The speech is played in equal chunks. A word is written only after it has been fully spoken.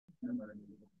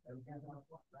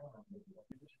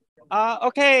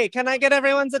Okay, can I get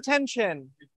everyone's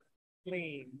attention,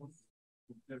 please?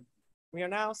 We are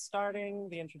now starting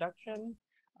the introduction.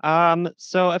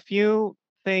 So a few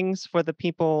things for the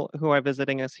people who are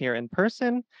visiting us here in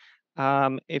person.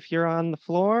 If you're on the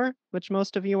floor, which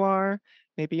most of you are,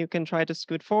 maybe you can try to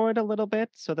scoot forward a little bit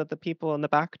so that the people in the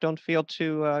back don't feel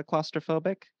too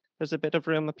claustrophobic. There's a bit of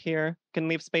room up here. You can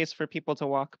leave space for people to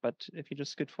walk, but if you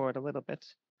just scoot forward a little bit,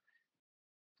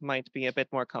 might be a bit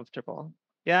more comfortable.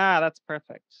 Yeah, that's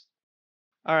perfect.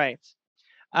 All right.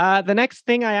 The next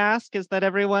thing I ask is that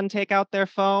everyone take out their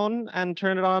phone and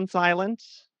turn it on silent.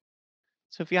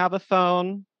 So if you have a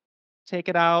phone, take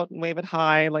it out and wave it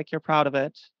high like you're proud of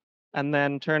it, and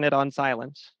then turn it on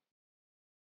silent.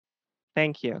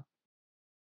 Thank you.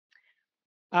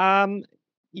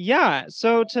 Yeah,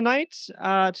 so tonight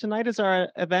is our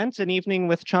event, an evening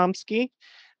with Chomsky.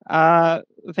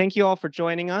 Thank you all for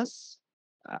joining us.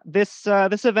 This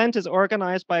event is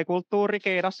organized by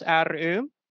Kulttuurikeidas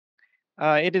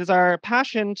ry. It is our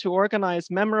passion to organize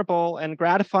memorable and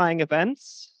gratifying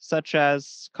events, such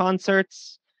as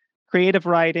concerts, creative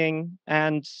writing,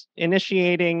 and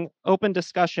initiating open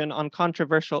discussion on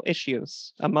controversial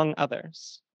issues, among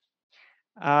others.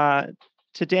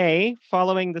 Today,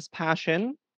 following this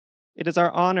passion, it is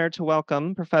our honor to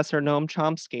welcome Professor Noam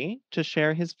Chomsky to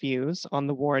share his views on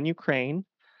the war in Ukraine,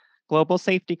 global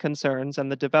safety concerns, and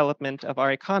the development of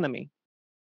our economy.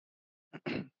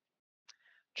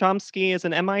 Chomsky is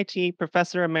an MIT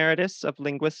Professor Emeritus of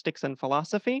Linguistics and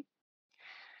Philosophy.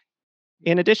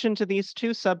 In addition to these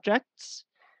two subjects,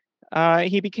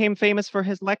 he became famous for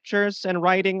his lectures and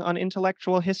writing on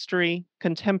intellectual history,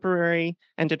 contemporary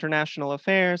and international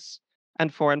affairs,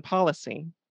 and foreign policy.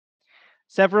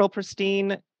 Several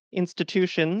pristine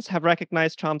institutions have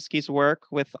recognized Chomsky's work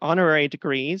with honorary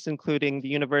degrees, including the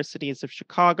universities of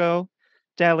Chicago,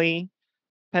 Delhi,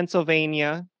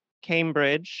 Pennsylvania,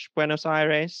 Cambridge, Buenos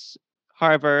Aires,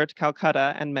 Harvard,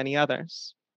 Calcutta, and many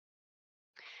others.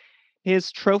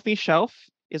 His trophy shelf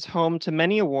is home to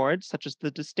many awards, such as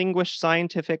the Distinguished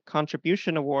Scientific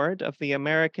Contribution Award of the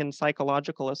American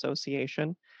Psychological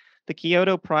Association, the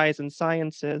Kyoto Prize in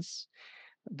Sciences,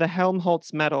 the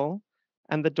Helmholtz Medal,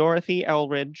 and the Dorothy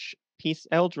Eldridge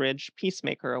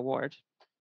Peacemaker Award.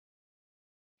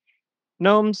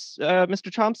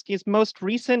 Mr. Chomsky's most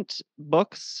recent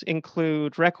books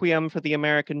include Requiem for the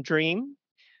American Dream,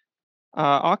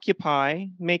 Occupy,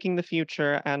 Making the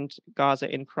Future, and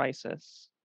Gaza in Crisis.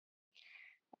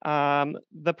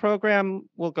 The program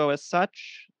will go as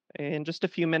such. In just a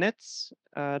few minutes,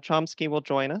 Chomsky will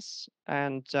join us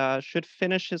and should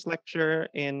finish his lecture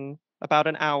in about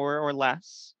an hour or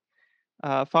less,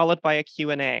 followed by a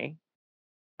Q&A.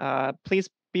 Please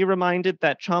be reminded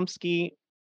that Chomsky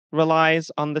relies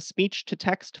on the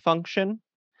speech-to-text function,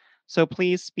 so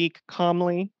please speak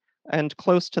calmly and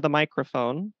close to the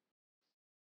microphone.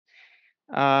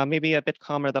 Maybe a bit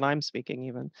calmer than I'm speaking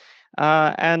even.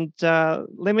 And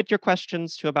limit your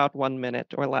questions to about 1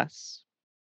 minute or less.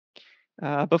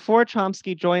 Before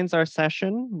Chomsky joins our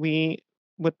session, we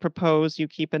would propose you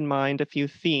keep in mind a few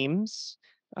themes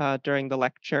during the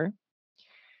lecture.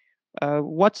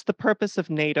 What's the purpose of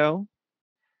NATO?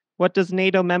 What does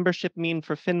NATO membership mean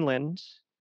for Finland?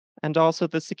 And also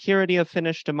the security of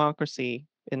Finnish democracy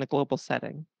in a global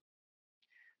setting.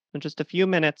 In just a few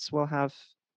minutes, we'll have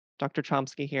Dr.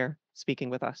 Chomsky here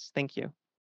speaking with us. Thank you.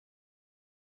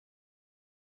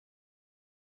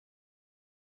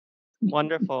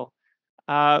 Wonderful.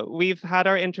 We've had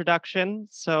our introduction,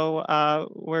 so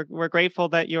we're grateful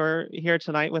that you're here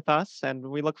tonight with us, and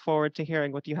we look forward to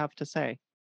hearing what you have to say.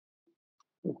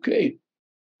 Okay.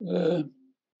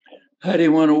 How do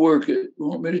you want to work it?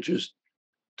 Want me to just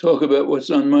talk about what's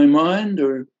on my mind,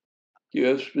 or do you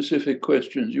have specific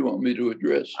questions you want me to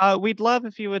address? We'd love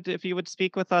if you would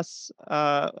speak with us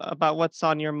about what's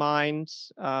on your mind,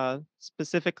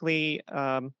 specifically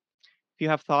if you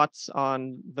have thoughts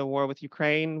on the war with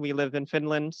Ukraine. We live in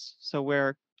Finland, so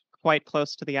we're quite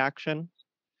close to the action.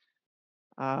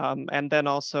 And then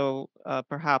also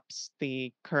perhaps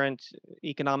the current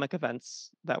economic events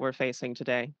that we're facing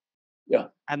today. Yeah.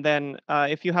 And then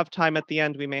if you have time at the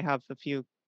end, we may have a few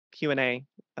Q&A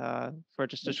for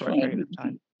just a short period of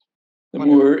time. The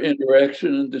more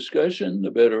interaction and discussion,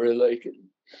 the better I like it.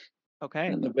 Okay.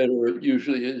 And the better it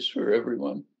usually is for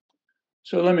everyone.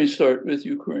 So let me start with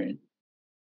Ukraine.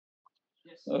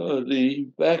 Yes. The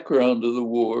background of the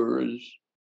war is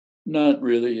not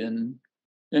really in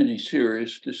any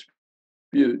serious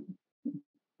dispute.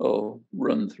 I'll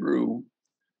run through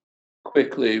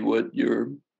quickly what you're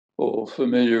all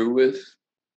familiar with.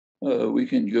 We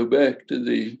can go back to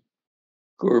the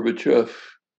Gorbachev,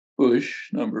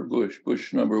 Bush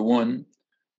number one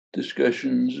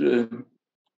discussions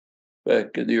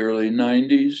back in the early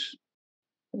 90s.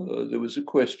 There was a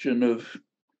question of,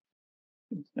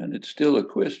 and it's still a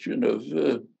question of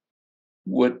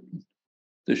what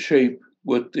the shape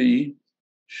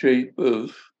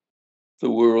of the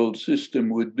world system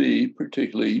would be,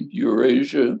 particularly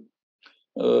Eurasia,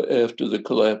 after the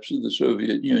collapse of the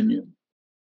Soviet Union.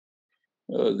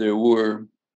 There were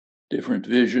different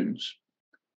visions.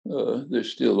 There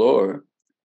still are.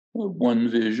 One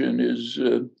vision is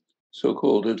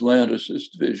so-called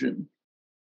Atlanticist vision.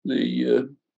 The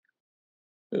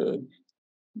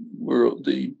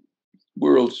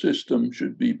world system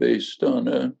should be based on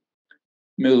a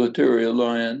military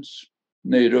alliance,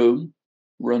 NATO,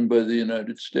 run by the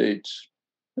United States.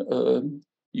 Western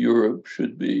Europe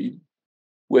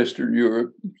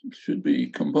should be a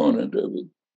component of it.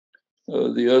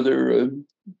 The other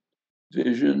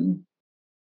vision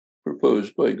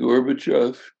proposed by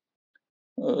Gorbachev,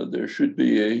 there should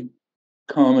be a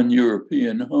common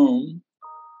European home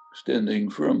extending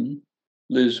from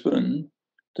Lisbon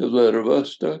to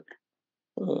Vladivostok,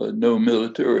 no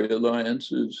military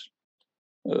alliances,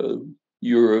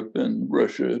 Europe and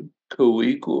Russia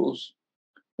co-equals,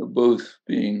 both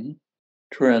being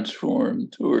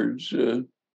transformed towards in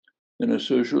a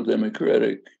social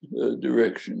democratic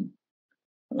direction.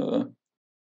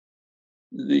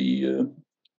 The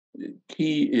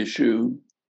key issue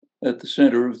at the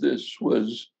center of this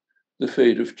was the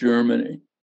fate of Germany.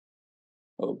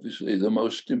 Obviously, the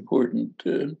most important,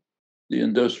 the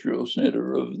industrial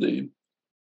center of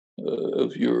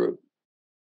Europe.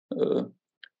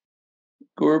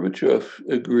 Gorbachev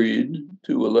agreed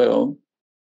to allow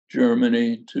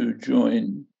Germany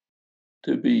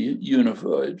to be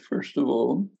unified, first of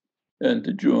all, and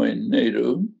to join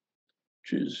NATO,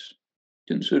 which is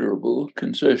considerable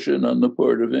concession on the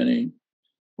part of any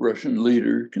Russian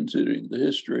leader, considering the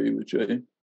history, which I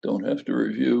don't have to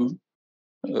review.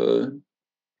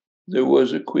 There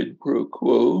was a quid pro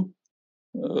quo.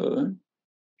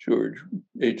 George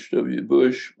H.W.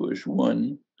 Bush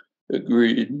 1,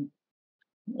 agreed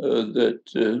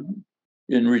that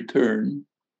in return,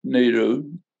 NATO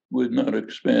would not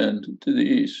expand to the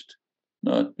east,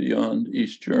 not beyond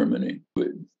East Germany.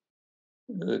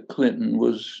 Clinton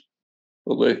was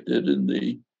elected in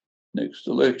the next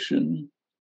election.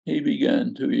 He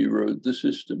began to erode the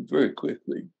system very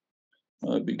quickly,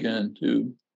 began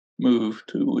to move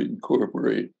to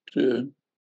incorporate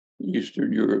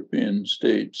Eastern European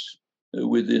states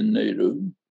within NATO.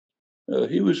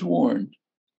 He was warned.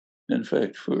 In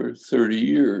fact, for 30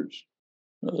 years,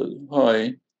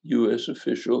 high US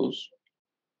officials,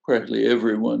 practically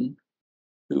everyone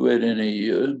who had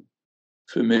any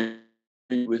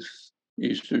familiarity with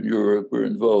Eastern Europe or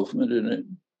involvement in it,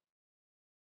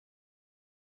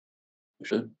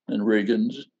 and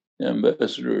Reagan's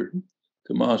ambassador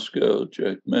to Moscow,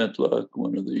 Jack Matlock,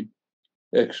 one of the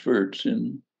experts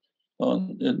in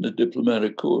the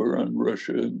diplomatic corps on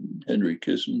Russia, Henry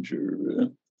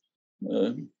Kissinger,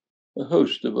 a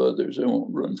host of others. I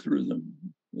won't run through them.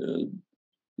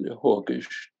 The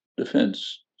hawkish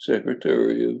defense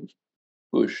secretary of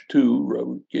Bush II,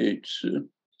 Robert Gates,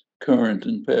 current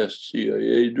and past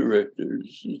CIA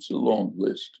directors. It's a long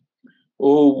list.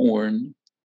 All warned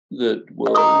that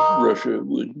while Russia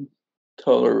would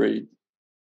tolerate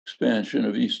expansion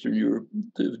of Eastern Europe,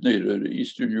 of NATO to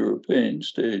Eastern European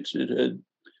states, it had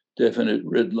definite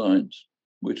red lines,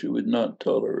 which it would not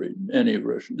tolerate any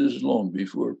Russian. This is long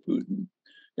before Putin,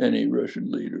 any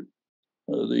Russian leader.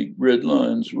 The red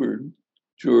lines were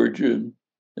Georgia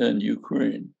and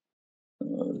Ukraine.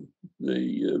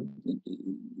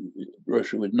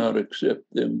 Russia would not accept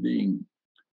them being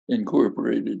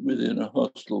incorporated within a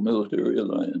hostile military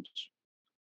alliance.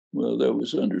 Well, that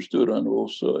was understood on all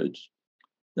sides.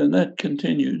 And that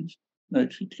continues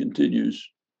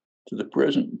to the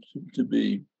present to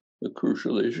be a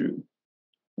crucial issue.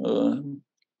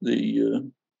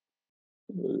 The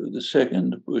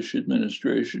second Bush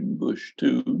administration, Bush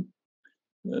II,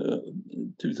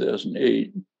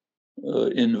 2008,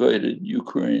 invited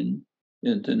Ukraine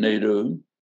into NATO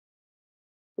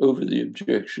over the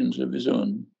objections of his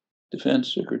own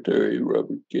defense secretary,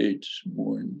 Robert Gates,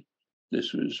 warned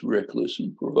this was reckless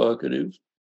and provocative.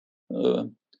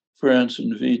 France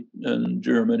and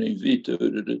Germany vetoed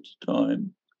it at the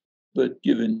time, but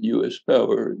given US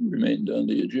power, it remained on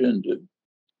the agenda.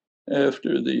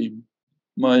 After the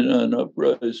Maidan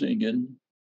uprising in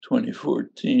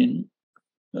 2014,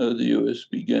 the US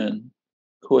began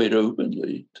quite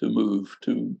openly to move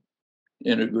to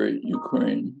integrate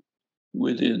Ukraine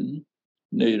within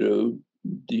NATO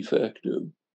de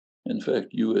facto. In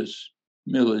fact, US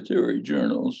military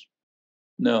journals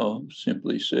now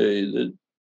simply say that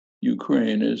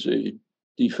Ukraine is a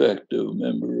de facto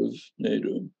member of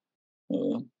NATO.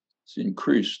 It's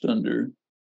increased under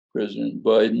President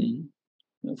Biden,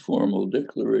 formal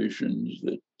declarations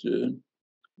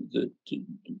that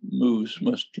moves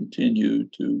must continue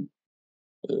to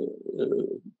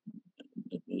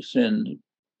send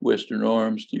Western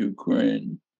arms to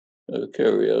Ukraine,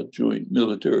 carry out joint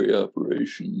military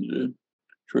operations,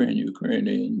 train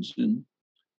Ukrainians in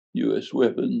U.S.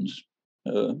 weapons,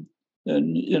 and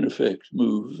in effect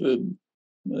move.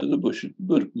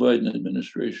 The Biden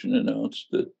administration announced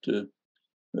that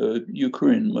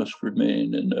Ukraine must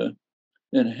remain in an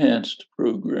enhanced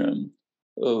program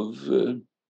of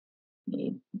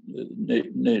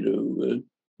NATO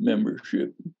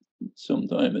membership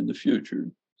sometime in the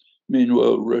future.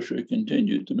 Meanwhile, Russia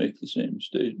continued to make the same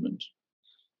statements.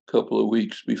 A couple of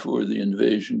weeks before the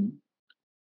invasion,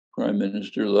 Prime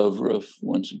Minister Lavrov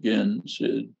once again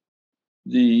said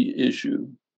the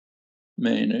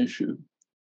main issue,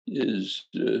 is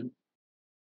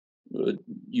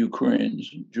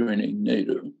Ukraine's joining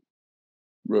NATO.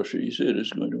 Russia, he said,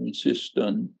 is going to insist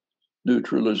on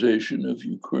neutralization of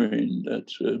Ukraine.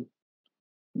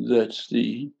 That's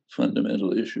the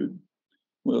fundamental issue.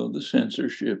 Well, the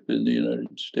censorship in the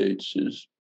United States is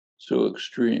so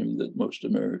extreme that most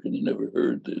Americans never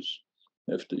heard this,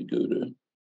 have to go to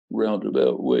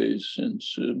roundabout ways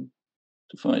to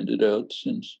find it out,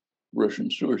 since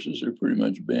Russian sources are pretty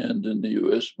much banned in the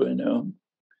US by now.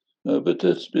 But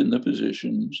that's been the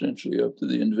position essentially up to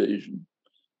the invasion.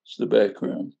 It's the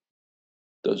background.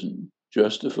 Doesn't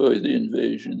justify the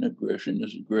invasion. Aggression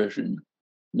is aggression,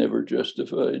 never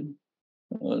justified.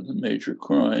 The major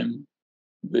crime,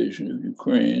 invasion of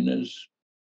Ukraine, is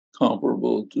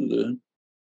comparable to the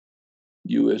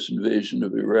US invasion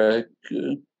of Iraq,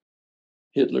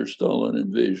 Hitler-Stalin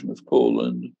invasion of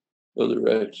Poland,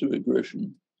 other acts of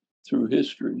aggression through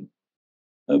history.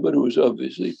 But it was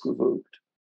obviously provoked,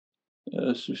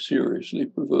 seriously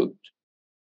provoked.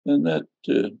 And that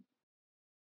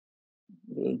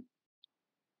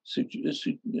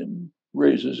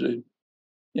raises an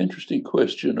interesting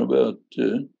question about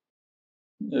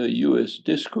US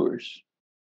discourse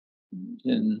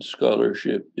in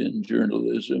scholarship, in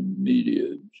journalism,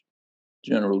 media,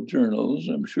 general journals.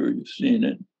 I'm sure you've seen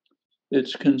it.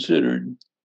 It's considered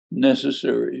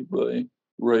necessary by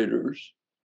writers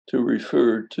to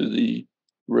refer to the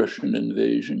Russian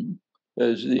invasion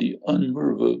as the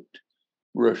unprovoked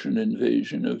Russian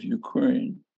invasion of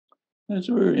Ukraine. That's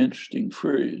a very interesting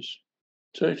phrase.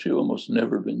 It's actually almost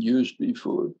never been used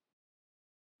before.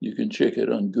 You can check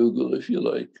it on Google if you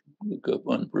like. Look up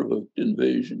unprovoked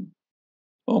invasion.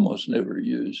 Almost never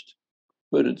used,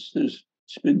 but it's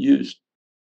been used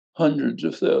hundreds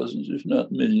of thousands, if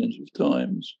not millions of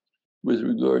times, with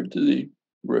regard to the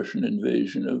Russian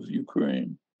invasion of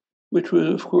Ukraine, which was,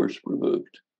 of course,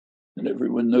 provoked, and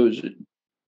everyone knows it.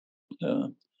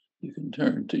 You can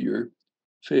turn to your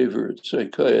favorite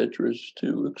psychiatrist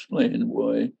to explain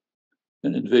why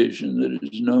an invasion that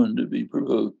is known to be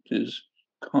provoked is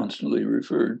constantly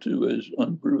referred to as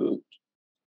unprovoked,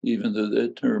 even though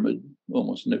that term had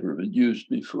almost never been used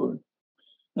before.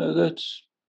 That's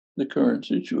the current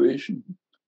situation.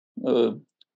 The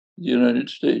United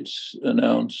States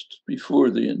announced before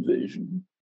the invasion,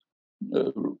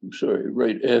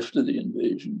 right after the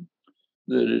invasion,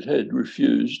 that it had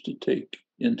refused to take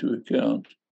into account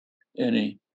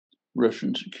any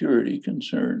Russian security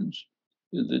concerns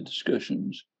in the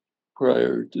discussions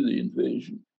prior to the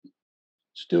invasion.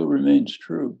 Still remains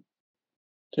true.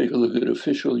 Take a look at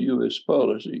official US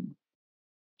policy.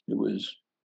 It was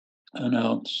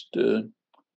announced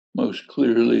most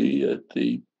clearly at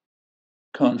the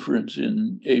conference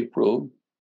in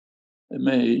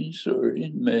May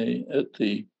at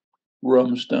the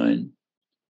Ramstein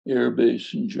Air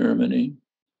Base in Germany,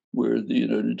 where the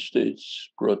United States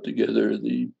brought together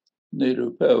the NATO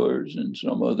powers and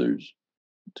some others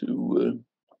to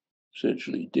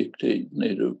essentially dictate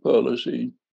NATO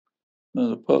policy.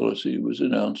 The policy was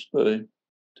announced by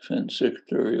Defense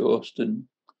Secretary Austin.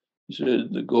 He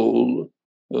said the goal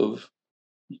of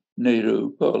NATO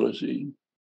policy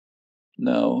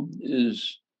now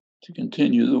is to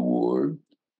continue the war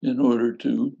in order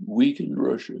to weaken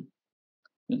Russia.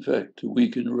 In fact, to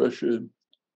weaken Russia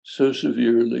so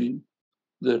severely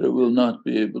that it will not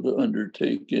be able to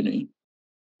undertake any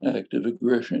act of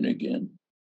aggression again.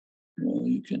 Well,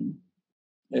 you can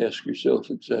ask yourself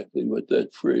exactly what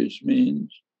that phrase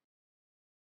means.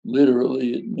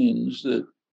 Literally, it means that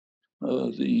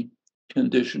the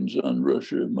conditions on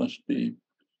Russia must be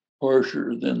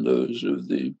harsher than those of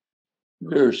the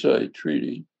Versailles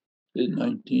Treaty in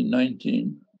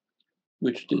 1919,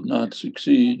 which did not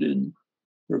succeed in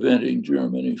preventing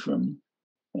Germany from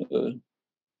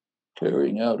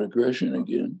carrying out aggression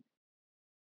again.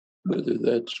 Whether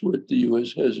that's what the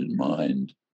US has in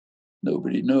mind,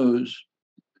 nobody knows.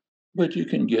 But you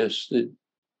can guess that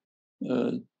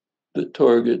the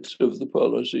targets of the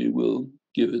policy will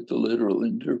give it the literal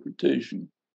interpretation.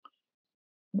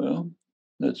 Well,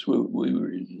 that's what we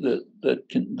were,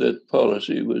 that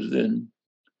policy was then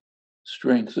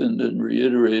strengthened and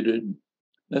reiterated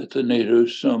at the NATO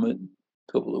summit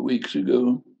a couple of weeks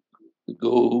ago. The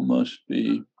goal must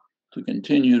be to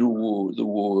continue the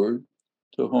war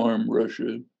to harm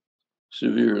Russia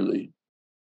severely.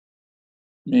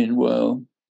 Meanwhile,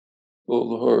 all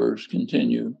the horrors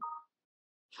continue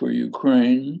for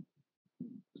Ukraine,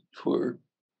 for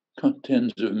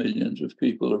tens of millions of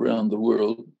people around the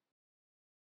world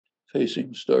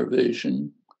facing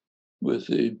starvation with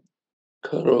the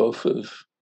cutoff of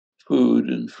food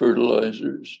and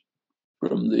fertilizers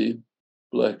from the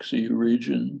Black Sea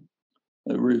region,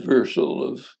 a reversal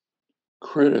of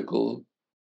critically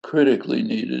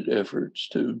needed efforts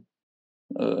to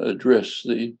address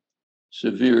the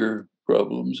severe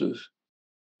problems of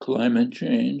climate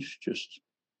change. Just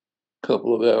a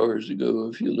couple of hours ago,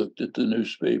 if you looked at the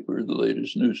newspaper, the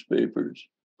latest newspapers,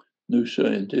 new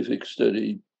scientific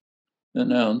study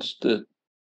announced that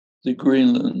the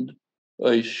Greenland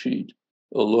ice sheet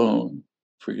alone,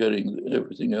 forgetting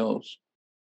everything else,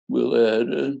 will add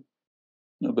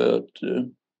about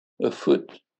a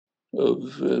foot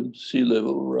of sea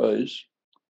level rise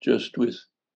just with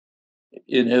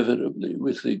inevitably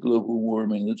with the global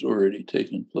warming that's already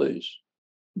taken place,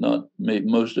 not made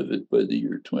most of it by the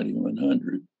year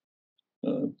 2100.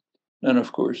 And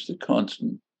of course, the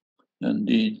constant,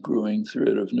 indeed growing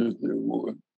threat of nuclear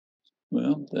war.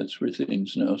 Well, that's where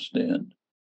things now stand.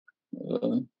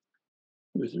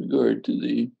 With regard to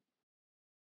the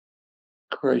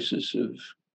crisis of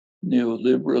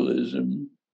neoliberalism,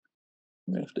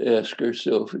 we have to ask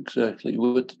ourselves exactly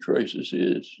what the crisis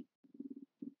is.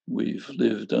 We've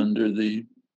lived under the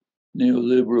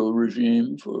neoliberal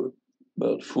regime for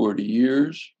about 40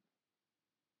 years,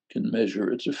 can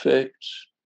measure its effects,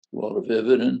 a lot of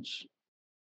evidence.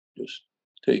 Just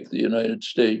take the United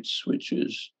States, which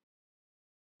is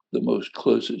the most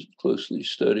closely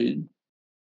studied.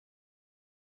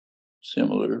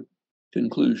 Similar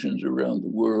conclusions around the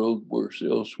world, worse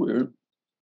elsewhere.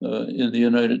 In the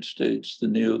United States, the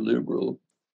neoliberal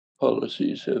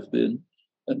policies have been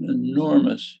an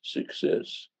enormous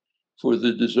success for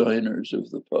the designers of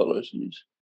the policies.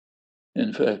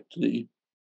 In fact, the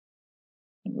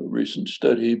recent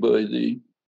study by the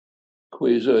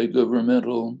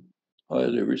quasi-governmental,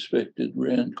 highly respected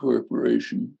RAND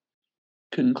Corporation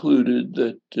concluded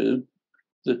that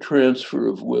the transfer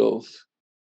of wealth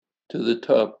to the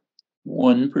top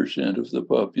 1% of the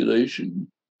population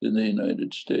in the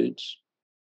United States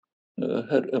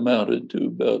had amounted to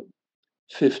about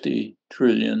 $50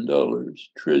 trillion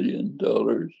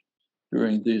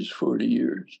during these 40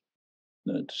 years.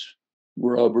 That's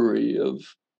robbery of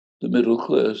the middle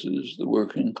classes, the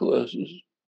working classes.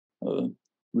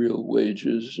 Real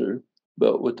wages are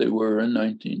about what they were in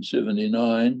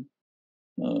 1979.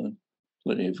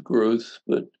 Plenty of growth,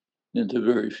 but into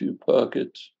very few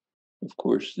pockets. Of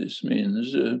course, this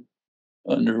means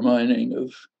undermining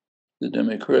of the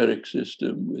democratic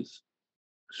system with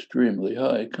extremely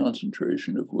high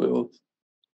concentration of wealth.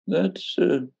 That's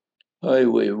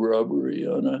highway robbery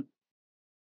on a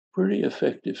pretty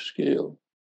effective scale.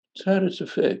 It's had its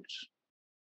effects.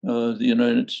 The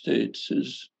United States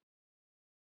is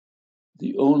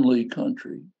the only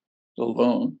country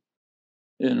alone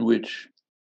in which,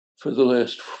 for the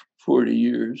last 40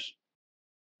 years,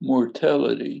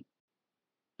 mortality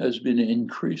has been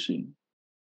increasing.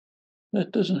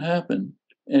 That doesn't happen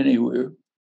anywhere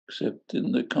except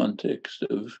in the context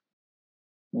of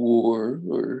war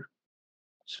or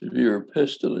severe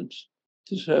pestilence.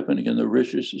 This is happening in the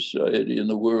richest society in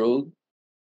the world,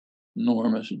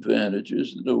 enormous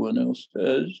advantages that no one else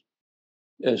has.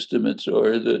 Estimates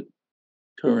are that,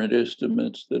 current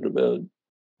estimates, that about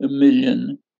 1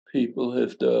 million people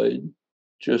have died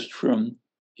just from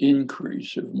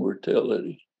increase of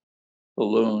mortality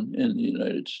alone in the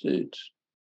United States.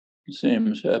 The same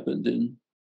has happened in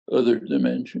other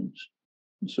dimensions.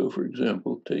 So, for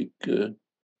example, take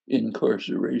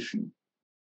incarceration.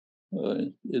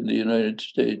 In the United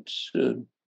States, the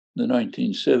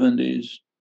 1970s,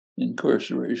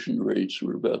 incarceration rates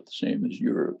were about the same as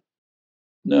Europe.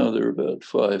 Now they're about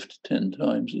 5 to 10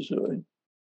 times as high.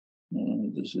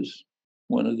 This is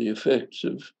one of the effects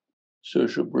of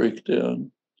social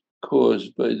breakdown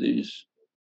caused by these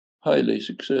highly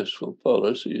successful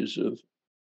policies of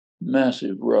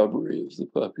massive robbery of the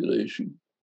population.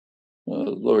 A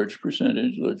large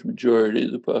majority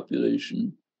of the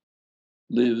population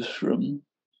lives from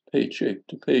paycheck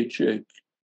to paycheck,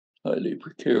 highly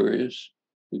precarious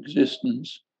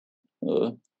existence.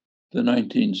 The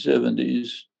 1970s,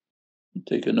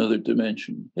 take another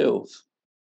dimension, health.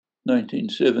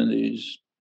 1970s,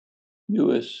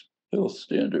 US health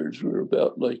standards were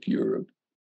about like Europe.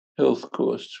 Health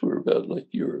costs were about like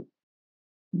Europe.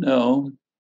 Now,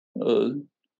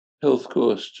 health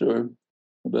costs are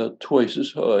about twice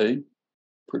as high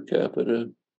per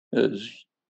capita as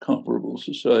comparable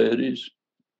societies,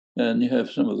 and you have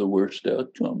some of the worst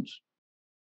outcomes.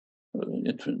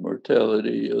 Infant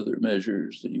mortality, other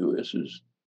measures, the US is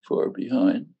far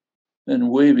behind, and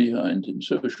way behind in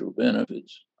social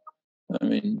benefits. I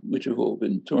mean, which have all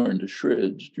been torn to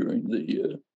shreds during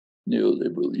the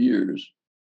neoliberal years.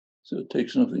 So it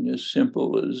takes something as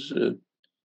simple as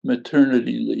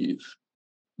maternity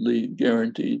leave,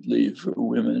 guaranteed leave for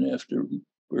women after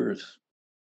birth.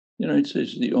 The United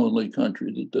States is the only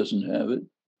country that doesn't have it,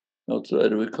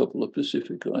 outside of a couple of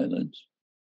Pacific islands.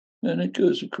 And it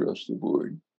goes across the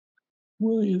board.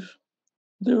 Well,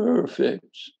 there are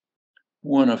effects.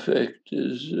 One effect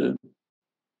is a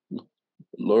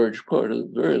very large part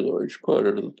of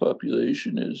the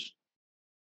population is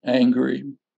angry,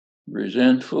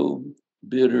 resentful,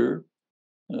 bitter,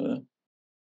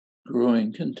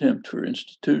 growing contempt for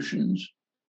institutions,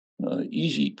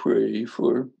 easy prey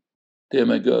for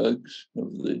demagogues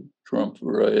of the Trump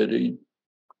variety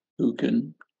who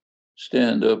can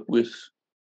stand up with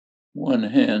one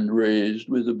hand raised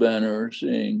with a banner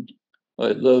saying,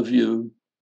 "I love you,"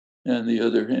 and the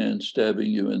other hand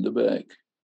stabbing you in the back.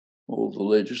 All the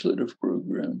legislative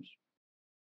programs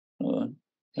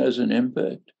has an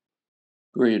impact,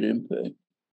 great impact.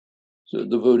 So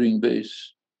the voting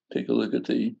base, take a look at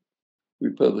the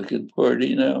Republican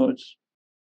Party now. It's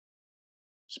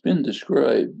been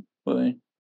described by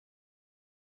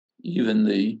even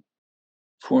the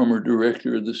former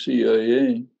director of the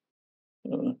CIA,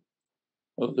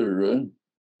 other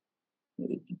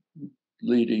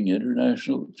leading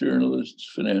international journalists,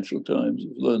 Financial Times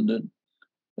of London,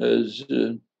 as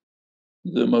the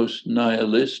most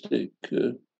nihilistic,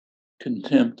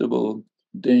 contemptible,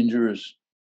 dangerous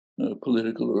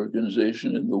political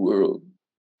organization in the world.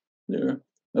 They're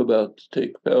about to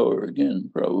take power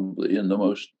again, probably in the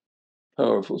most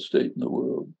powerful state in the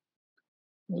world.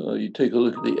 You take a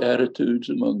look at the attitudes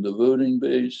among the voting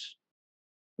base,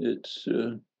 it's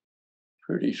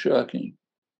pretty shocking.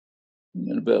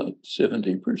 And about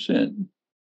 70%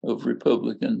 of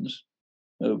Republicans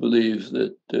believe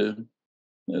that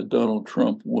Donald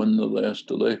Trump won the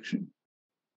last election.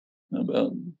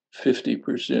 About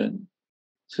 50%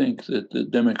 think that the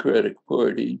Democratic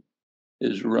Party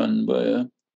is run by a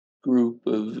group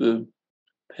of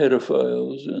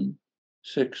pedophiles and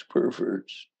sex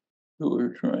perverts who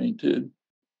are trying to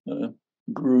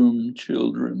groom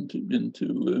children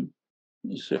into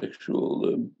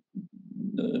sexual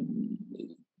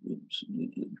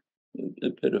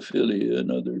pedophilia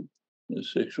and other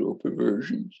sexual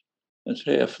perversions. That's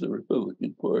half the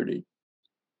Republican Party.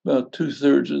 About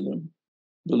 2/3 of them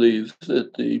believe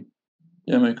that the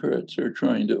Democrats are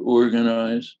trying to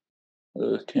organize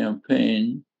a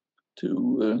campaign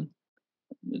to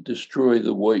destroy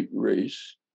the white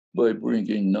race by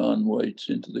bringing non-whites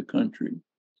into the country.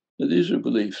 Now, these are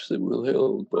beliefs that were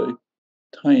held by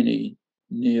tiny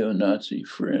neo-Nazi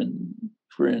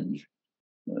fringe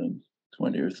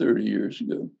 20 or 30 years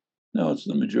ago. Now it's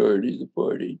the majority of the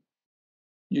party.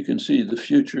 You can see the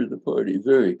future of the party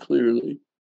very clearly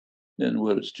in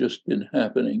what has just been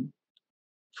happening,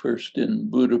 first in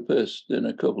Budapest, then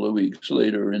a couple of weeks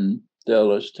later in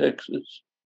Dallas, Texas,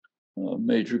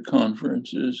 major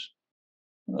conferences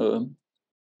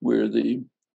where the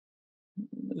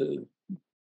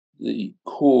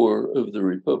core of the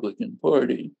Republican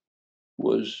Party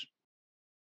was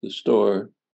the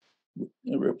star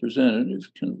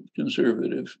representative,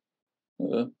 conservative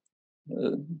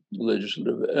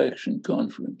legislative action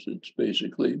conference. It's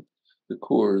basically the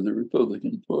core of the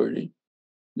Republican Party.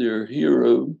 Their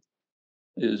hero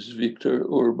is Viktor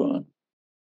Orban.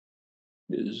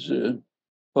 His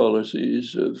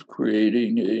policies of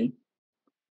creating a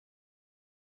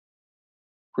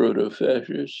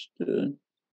proto-fascist,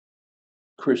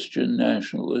 Christian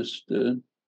nationalist,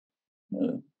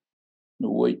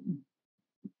 white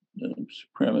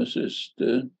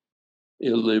supremacist,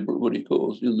 what he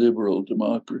calls illiberal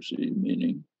democracy,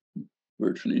 meaning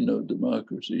virtually no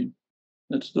democracy.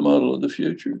 That's the model of the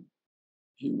future.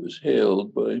 he was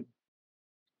hailed by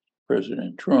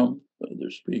President Trump,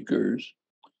 other speakers,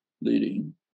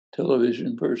 leading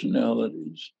television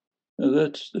personalities. Now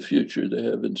that's the future they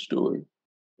have in store,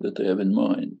 that they have in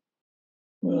mind.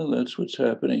 Well, that's what's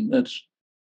happening. That's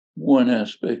one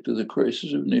aspect of the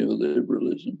crisis of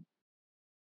neoliberalism.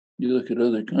 You look at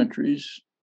other countries,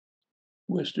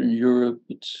 Western Europe,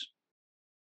 it's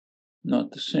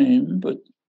not the same, but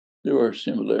there are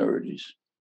similarities,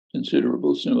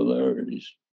 considerable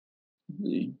similarities.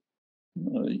 The,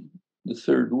 the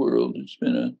third world, it's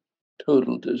been a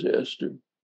total disaster.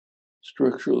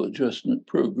 Structural adjustment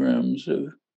programs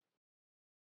have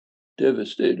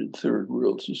devastated third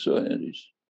world societies.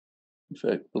 In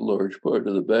fact, a large part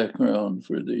of the background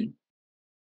for the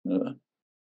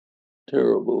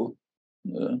terrible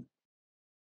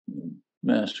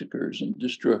massacres and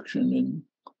destruction in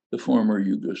the former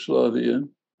Yugoslavia,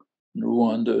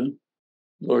 Rwanda,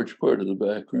 large part of the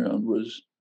background was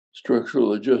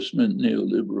structural adjustment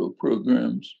neoliberal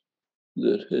programs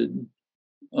that had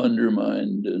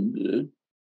undermined and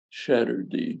shattered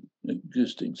the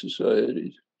existing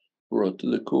societies, brought to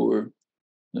the core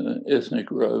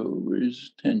ethnic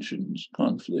rivalries, tensions,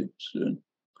 conflicts,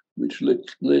 which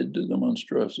led to the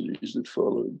monstrosities that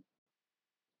followed.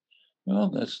 Well,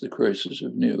 that's the crisis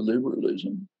of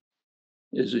neoliberalism.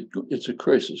 It's a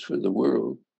crisis for the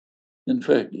world. In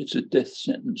fact, it's a death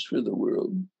sentence for the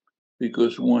world,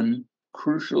 because one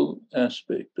crucial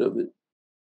aspect of it,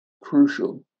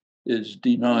 is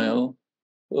denial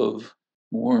of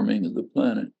warming of the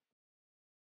planet.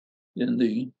 In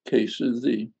the case of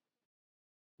the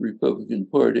Republican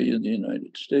Party in the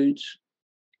United States,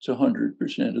 it's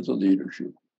 100% of the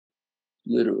leadership,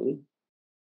 literally.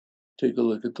 Take a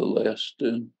look at the last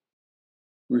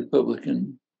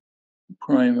Republican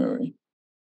primary,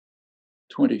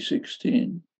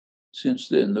 2016. Since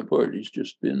then, the party's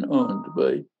just been owned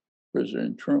by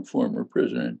President Trump, former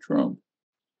President Trump.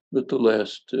 But the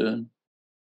last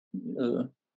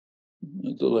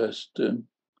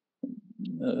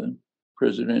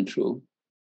presidential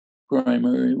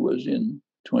primary was in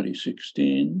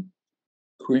 2016,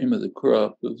 cream of the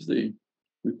crop of the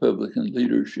Republican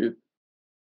leadership.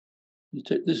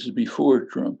 This is before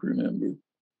Trump, remember.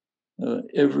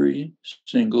 Every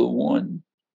single one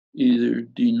either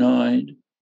denied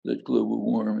that global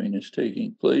warming is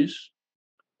taking place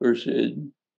or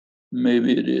said,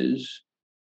 maybe it is,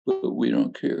 but we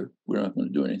don't care. We're not going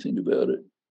to do anything about it.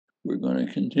 We're going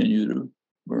to continue to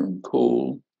burn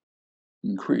coal,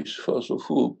 increase fossil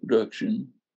fuel production,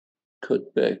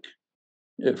 cut back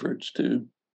efforts to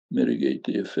mitigate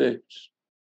the effects.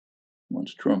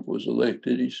 Once Trump was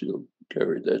elected, he still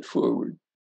carried that forward.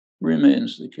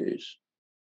 Remains the case.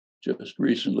 Just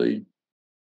recently,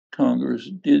 Congress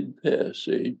did pass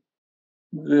a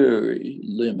very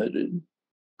limited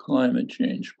climate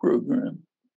change program,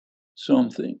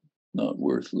 something, not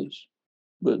worthless,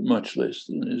 but much less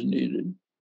than is needed.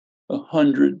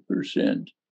 100%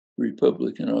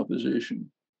 Republican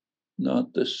opposition,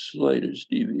 not the slightest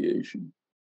deviation.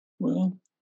 Well,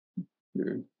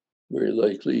 they're very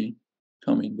likely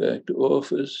coming back to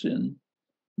office in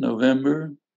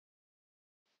November.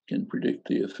 Can predict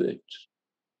the effects.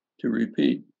 To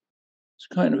repeat, it's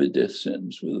kind of a death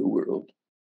sentence for the world.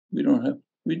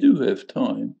 We do have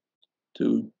time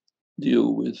to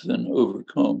deal with and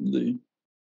overcome the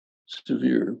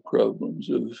severe problems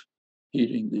of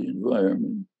heating the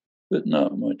environment, but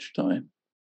not much time.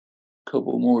 A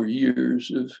couple more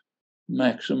years of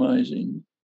maximizing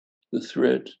the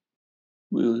threat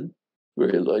will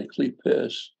very likely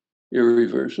pass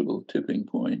irreversible tipping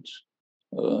points,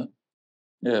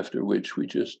 after which we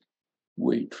just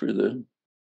wait for the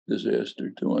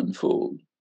disaster to unfold.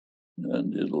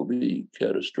 And it'll be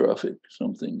catastrophic,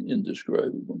 something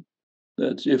indescribable.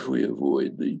 That's if we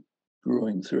avoid the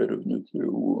growing threat of nuclear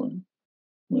war.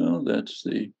 Well, that's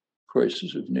the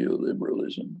crisis of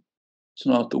neoliberalism. It's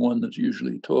not the one that's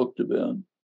usually talked about,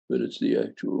 but it's the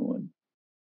actual one.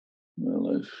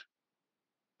 Well, I've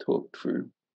talked for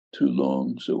too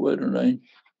long, so why don't I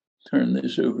turn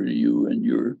this over to you and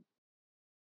your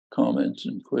comments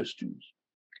and questions.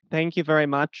 Thank you very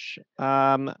much.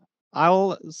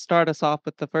 I'll start us off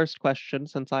with the first question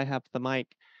since I have the mic.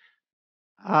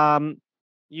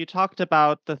 You talked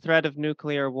about the threat of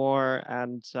nuclear war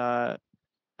and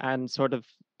sort of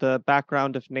the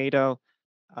background of NATO.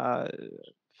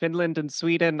 Finland and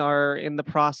Sweden are in the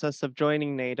process of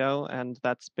joining NATO, and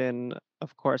that's been,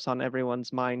 of course, on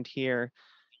everyone's mind here.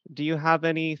 Do you have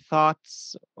any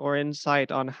thoughts or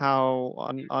insight on how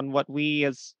on what we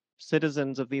as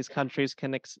citizens of these countries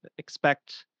can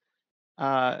expect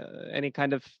any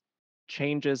kind of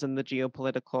changes in the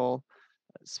geopolitical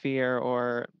sphere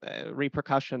or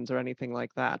repercussions or anything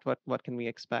like that? What can we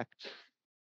expect?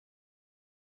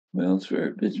 Well,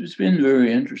 it's been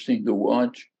very interesting to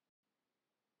watch.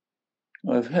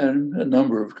 I've had a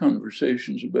number of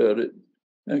conversations about it,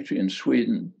 actually in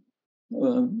Sweden,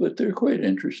 but they're quite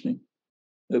interesting.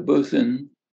 Both in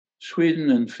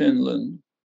Sweden and Finland,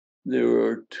 there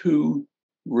are two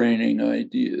reigning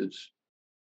ideas.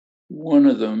 One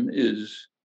of them is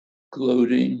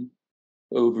gloating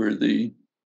over the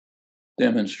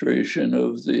demonstration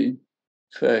of the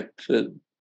fact that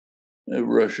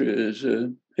Russia is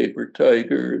a paper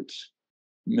tiger, its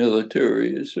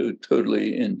military is so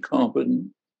totally incompetent,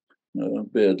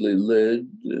 badly led,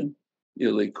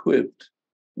 ill-equipped,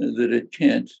 that it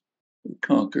can't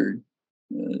conquer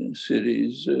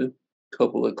cities a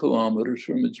couple of kilometers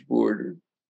from its border.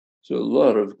 So a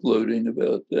lot of gloating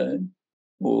about that.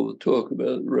 All the talk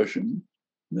about Russian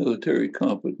military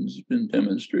competence has been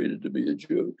demonstrated to be a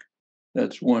joke.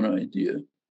 That's one idea.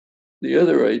 The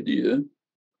other idea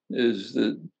is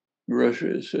that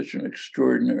Russia is such an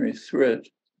extraordinary threat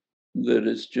that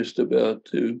it's just about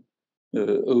to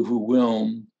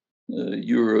overwhelm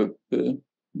Europe,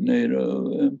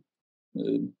 NATO,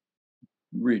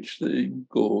 reach the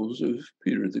goals of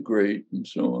Peter the Great and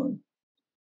so on.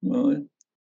 Well,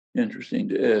 interesting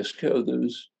to ask how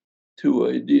those two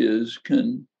ideas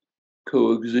can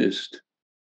coexist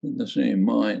in the same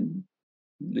mind.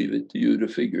 Leave it to you to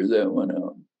figure that one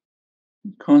out.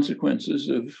 Consequences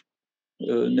of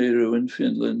NATO and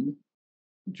Finland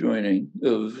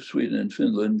of Sweden and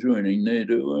Finland joining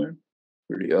NATO are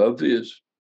pretty obvious.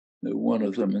 One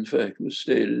of them, in fact, was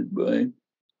stated by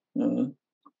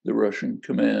the Russian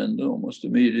command almost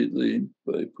immediately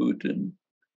by Putin.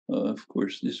 Of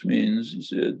course, this means, he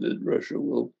said, that Russia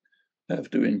will have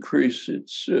to increase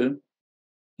its,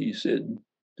 he said,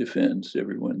 defense.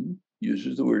 Everyone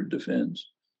uses the word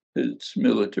defense. Its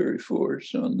military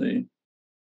force on the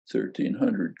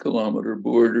 1,300-kilometer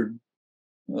border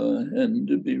and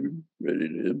to be ready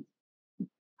to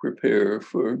prepare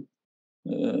for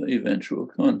eventual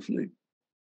conflict.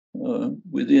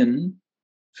 Within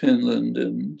Finland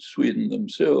and Sweden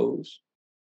themselves,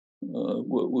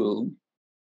 what will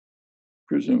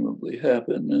presumably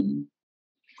happen, and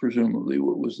presumably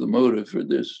what was the motive for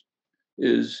this,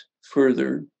 is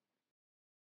further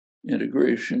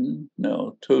integration,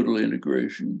 now total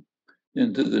integration,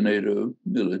 into the NATO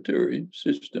military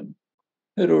system.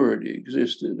 Had already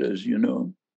existed, as you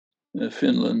know.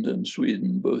 Finland and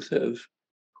Sweden both have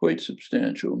quite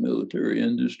substantial military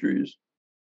industries.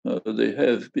 They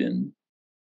have been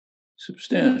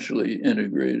substantially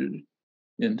integrated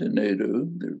into NATO.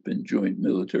 There have been joint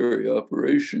military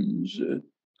operations,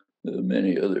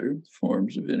 many other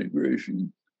forms of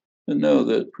integration. And now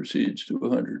that proceeds to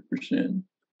 100%.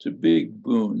 It's a big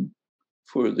boon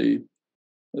for the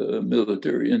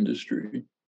military industry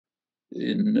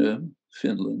in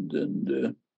Finland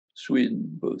and Sweden,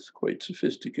 both quite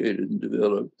sophisticated and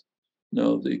developed.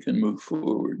 Now they can move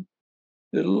forward.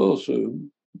 It'll also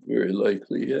very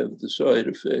likely have the side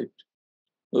effect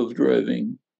of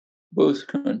driving both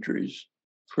countries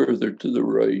further to the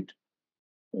right,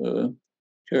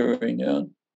 carrying out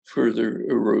further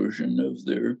erosion of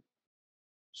their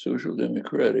social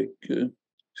democratic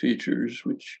features,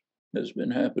 which has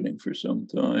been happening for some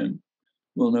time,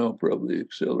 will now probably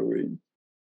accelerate.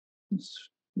 It's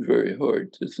very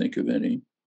hard to think of any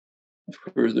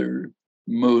further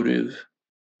motive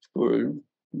for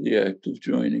the act of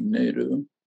joining NATO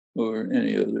or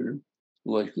any other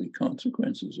likely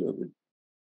consequences of it.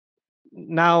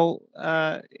 Now,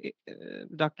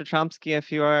 Dr. Chomsky,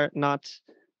 if you are not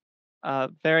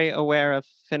very aware of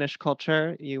Finnish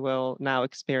culture, you will now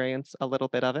experience a little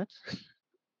bit of it.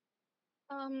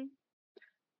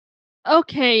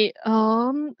 Okay,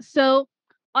 so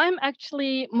I'm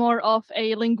actually more of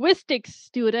a linguistics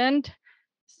student,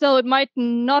 so it might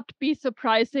not be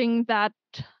surprising that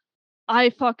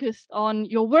I focused on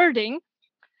your wording.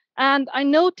 And I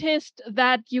noticed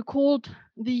that you called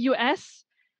the US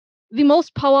the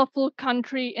most powerful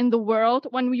country in the world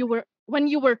when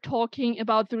you were talking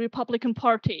about the Republican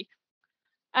Party.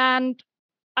 And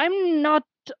I'm not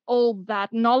all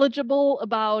that knowledgeable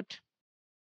about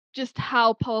just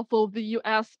how powerful the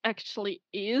US actually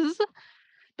is.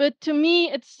 But to me,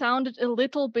 it sounded a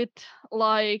little bit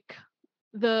like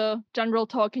the general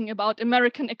talking about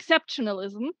American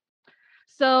exceptionalism.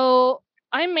 So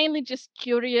I'm mainly just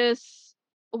curious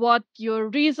what your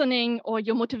reasoning or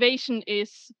your motivation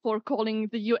is for calling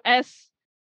the US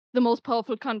the most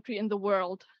powerful country in the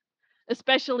world,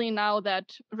 especially now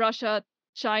that Russia,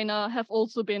 China have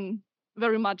also been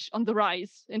very much on the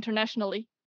rise internationally.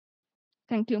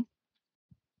 Thank you.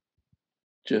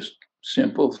 just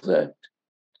simple fact.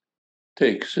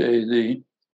 Take, say, the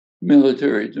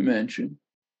military dimension.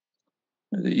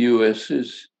 The US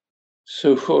is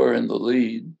so far in the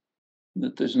lead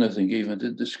that there's nothing even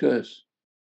to discuss.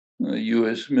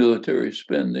 US military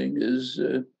spending is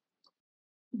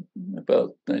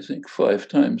about, I think, 5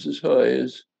 times as high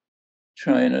as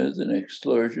China, the next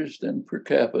largest, and per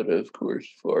capita, of course,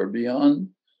 far beyond.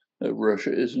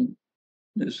 Russia is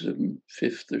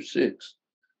 5th or 6th.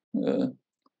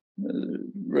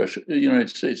 The United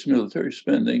States military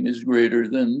spending is greater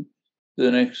than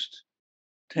the next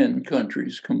 10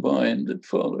 countries combined that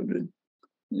followed it.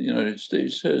 The United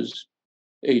States has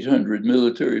 800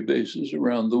 military bases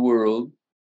around the world.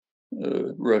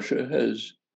 Russia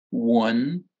has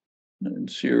 1 in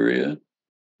Syria.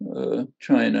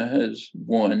 China has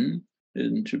 1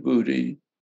 in Djibouti.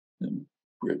 And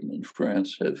Britain and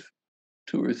France have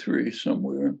 2 or 3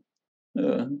 somewhere.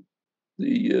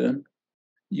 The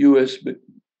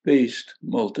US-based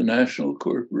multinational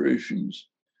corporations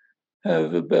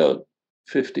have about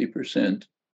 50%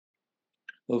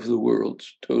 of the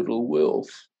world's total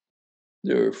wealth.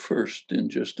 They're first in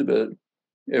just about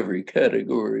every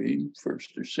category,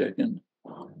 first or second.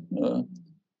 The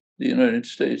United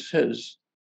States has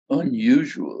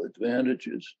unusual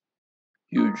advantages,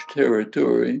 huge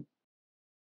territory,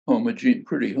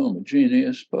 pretty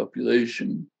homogeneous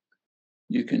population.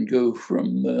 You can go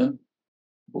from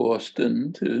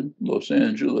Boston to Los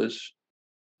Angeles,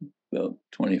 about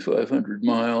 2,500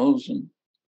 miles, and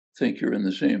think you're in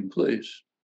the same place.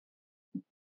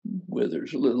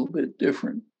 Weather's a little bit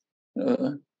different.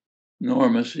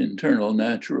 Enormous internal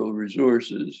natural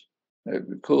resources,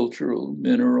 agricultural,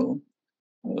 mineral,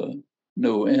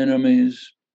 no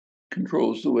enemies,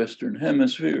 controls the Western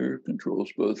Hemisphere,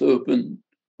 controls both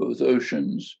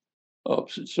oceans,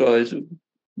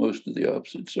 most of the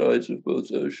opposite sides of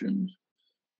both oceans.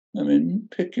 I mean,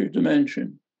 pick your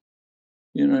dimension.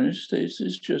 The United States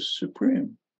is just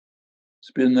supreme.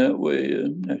 It's been that way.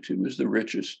 Actually, it was the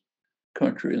richest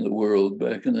country in the world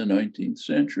back in the 19th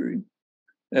century.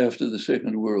 After the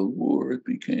Second World War, it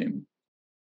became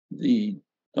the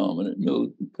dominant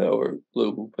military power,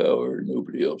 global power,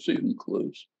 nobody else even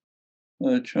close.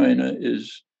 China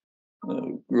is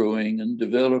growing and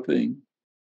developing.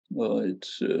 It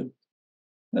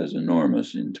has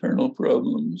enormous internal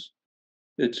problems.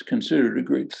 It's considered a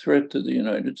great threat to the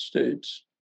United States,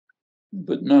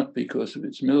 but not because of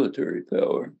its military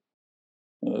power.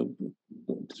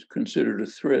 It's considered a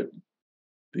threat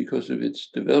because of its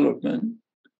development,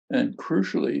 and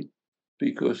crucially,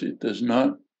 because it does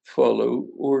not follow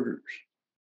orders.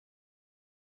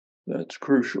 That's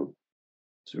crucial.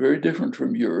 It's very different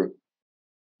from Europe.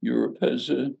 Europe has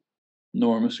an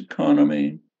enormous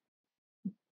economy,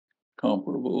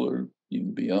 comparable or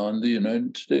even beyond the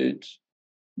United States,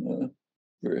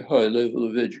 very high level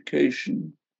of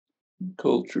education,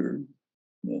 culture,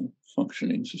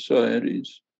 functioning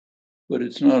societies, but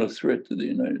it's not a threat to the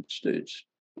United States.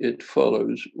 It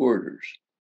follows orders.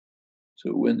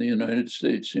 So when the United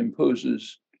States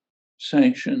imposes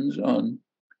sanctions on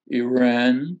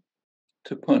Iran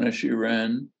to punish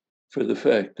Iran for the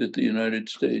fact that the United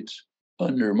States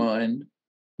undermined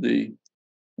the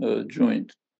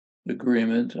joint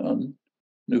agreement on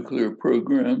nuclear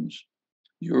programs,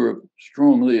 Europe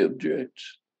strongly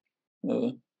objects.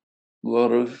 A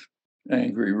lot of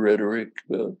angry rhetoric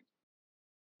about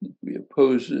we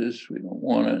oppose this, we don't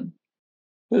want it.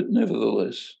 But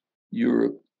nevertheless,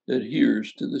 Europe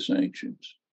adheres to the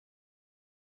sanctions.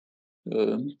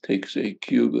 Take, say,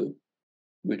 Cuba,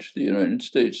 which the United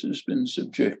States has been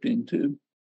subjecting to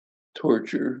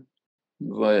torture,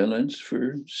 violence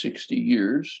for 60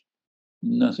 years.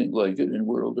 Nothing like it in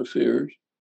world affairs.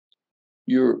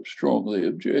 Europe strongly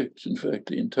objects. In fact,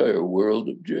 the entire world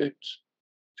objects.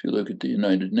 If you look at the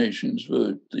United Nations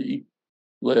vote, the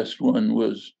last one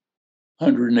was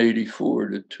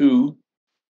 184-2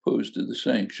 opposed to the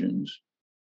sanctions.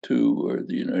 2 are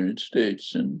the United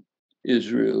States, and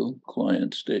Israel,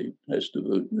 client state, has to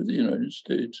vote with the United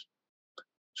States.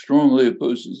 Strongly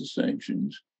opposes the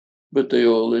sanctions, but they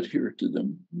all adhere to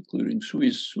them, including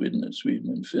Sweden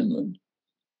and Finland.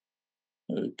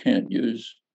 Can't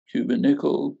use Cuban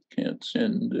nickel, can't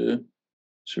send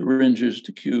syringes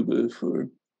to Cuba for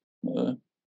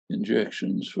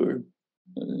injections for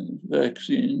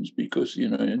vaccines because the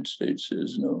United States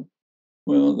says no.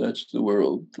 Well, that's the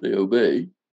world. They obey.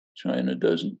 China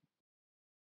doesn't.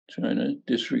 China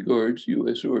disregards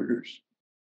US orders.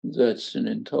 That's an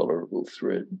intolerable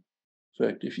threat. In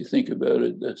fact, if you think about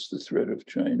it, that's the threat of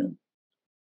China.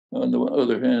 On the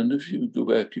other hand, if you go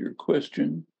back to your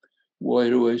question, Why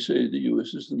do I say the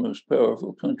US is the most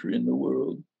powerful country in the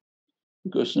world?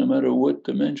 Because no matter what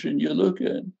dimension you look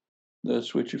at,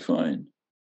 that's what you find.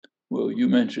 Well, you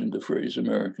mentioned the phrase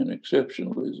American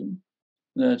exceptionalism.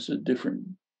 That's a different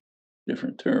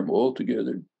term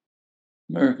altogether.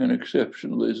 American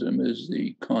exceptionalism is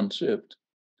the concept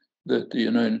that the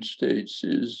United States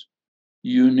is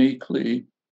uniquely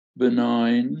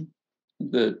benign,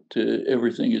 that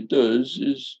everything it does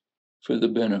is for the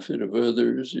benefit of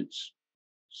others. It's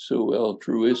so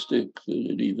altruistic that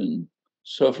it even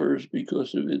suffers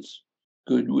because of its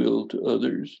goodwill to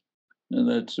others. And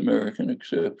that's American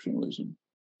exceptionalism.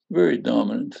 Very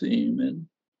dominant theme in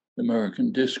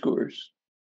American discourse,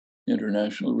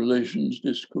 international relations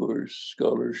discourse,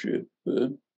 scholarship,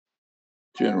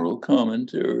 general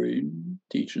commentary,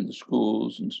 teach in the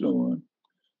schools, and so on.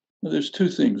 Now, there's two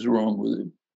things wrong with it.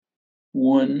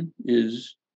 One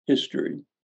is history,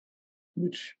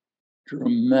 which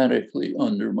dramatically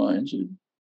undermines it.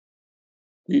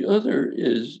 The other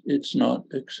is it's not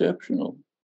exceptional.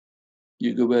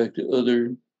 You go back to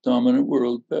other dominant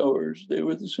world powers, they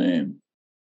were the same.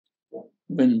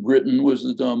 When Britain was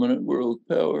the dominant world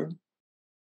power,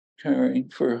 carrying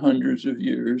for hundreds of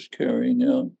years, carrying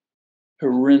out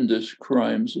horrendous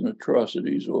crimes and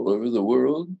atrocities all over the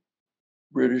world,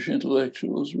 British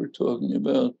intellectuals were talking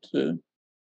about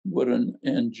what an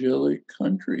angelic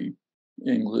country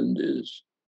England is.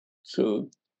 So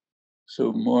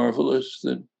marvelous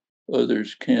that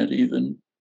others can't even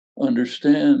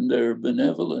understand their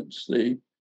benevolence. They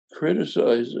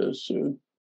criticize us.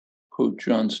 Quote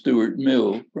John Stuart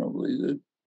Mill, probably the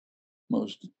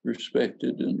most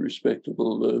respected and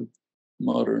respectable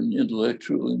modern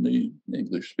intellectual in the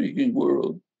English-speaking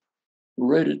world,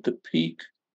 right at the peak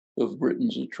of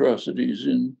Britain's atrocities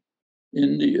in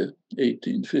India,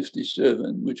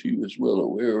 1857, which he was well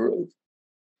aware of.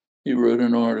 He wrote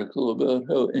an article about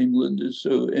how England is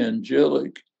so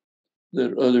angelic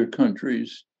that other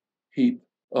countries heap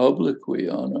obloquy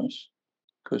on us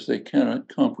because they cannot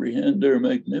comprehend our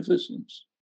magnificence.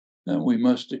 And we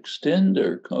must extend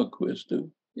our conquest of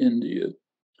India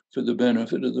for the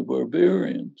benefit of the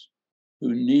barbarians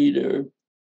who need our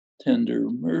tender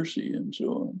mercy and so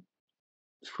on.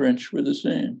 The French were the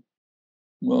same.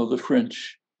 Well, the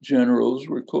French generals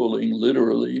were calling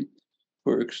literally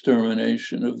for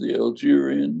extermination of the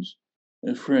Algerians,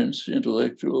 and French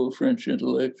intellectuals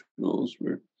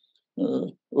were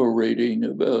orating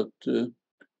about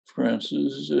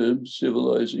France's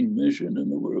civilizing mission in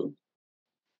the world.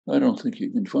 I don't think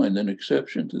you can find an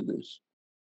exception to this.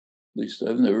 At least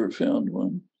I've never found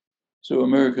one. So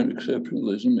American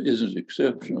exceptionalism isn't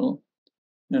exceptional,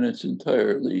 and it's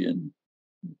entirely in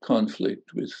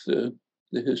conflict with the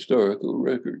historical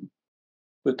record.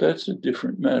 But that's a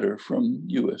different matter from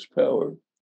US power,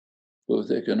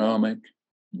 both economic,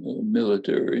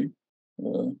 military,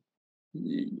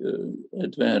 the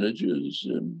advantages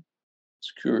and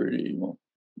security,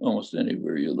 almost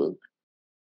anywhere you look.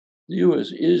 The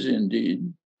US is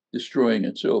indeed destroying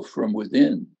itself from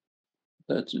within.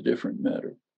 That's a different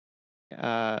matter.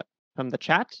 From the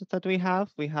chat that we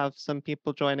have some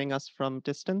people joining us from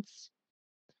distance.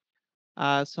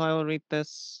 So I will read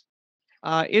this.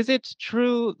 Is it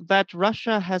true that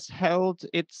Russia has held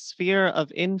its sphere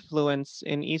of influence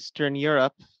in Eastern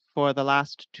Europe for the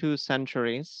last 2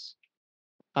 centuries?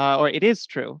 Or it is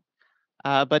true.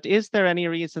 But is there any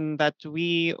reason that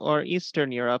we or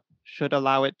Eastern Europe should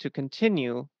allow it to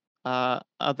continue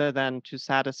other than to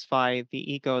satisfy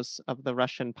the egos of the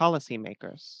Russian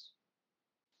policymakers?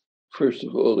 First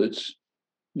of all, it's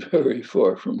very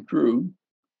far from true.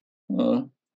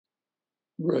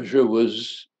 Russia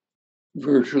was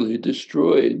virtually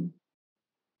destroyed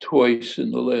twice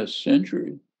in the last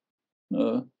century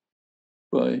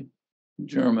by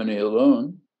Germany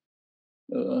alone.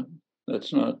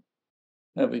 That's not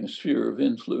having a sphere of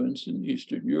influence in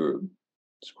Eastern Europe.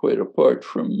 It's quite apart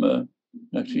from,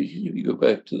 actually, if you go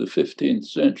back to the 15th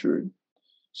century,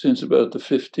 since about the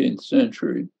 15th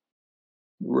century,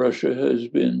 Russia has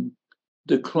been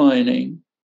declining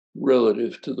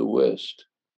relative to the West.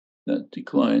 That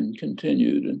decline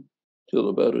continued until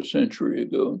about a century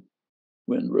ago,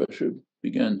 when Russia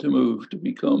began to move to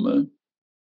become a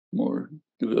more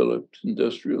developed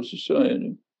industrial society.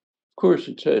 Of course,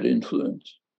 it's had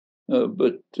influence,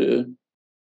 but to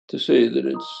say that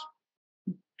it's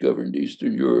governed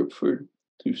Eastern Europe for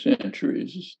 2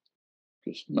 centuries is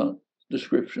just not a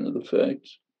description of the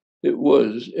facts. It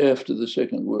was after the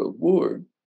Second World War.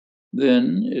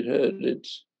 Then it had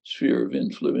its sphere of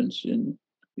influence in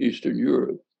Eastern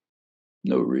Europe.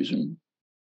 No reason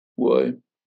why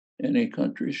any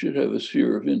country should have a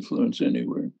sphere of influence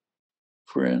anywhere.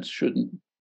 France shouldn't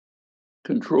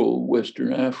control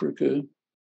Western Africa.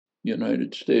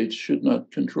 United States should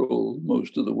not control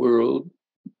most of the world.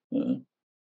 Of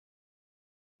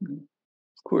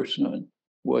course not.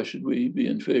 Why should we be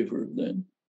in favor of them?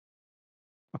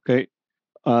 Okay.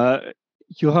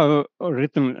 You have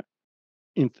written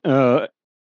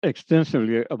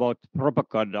extensively about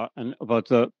propaganda and about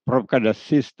the propaganda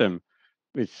system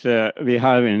which we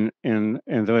have in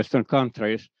the Western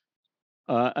countries.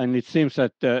 And it seems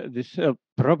that this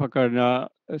propaganda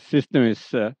system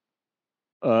is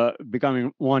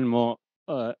becoming more and more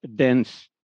dense.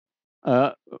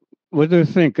 What do you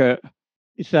think?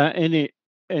 Is there any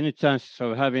chance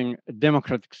of having a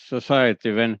democratic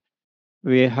society when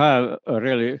we have a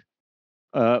really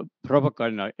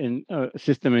propaganda in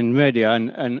system in media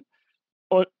and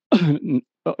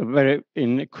very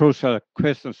in crucial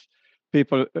questions,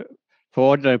 people for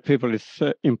ordinary people it's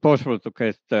impossible to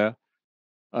get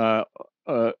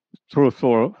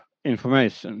truthful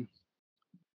information.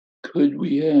 Could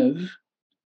we have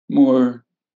more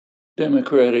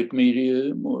democratic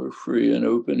media, more free and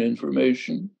open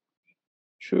information?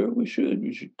 Sure, we should.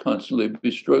 We should constantly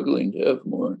be struggling to have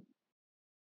more.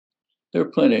 There are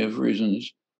plenty of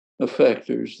reasons, of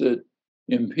factors that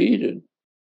impede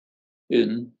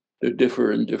it that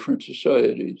differ in different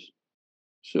societies.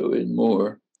 So in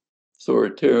more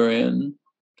authoritarian,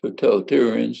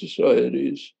 totalitarian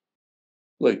societies,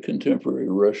 like contemporary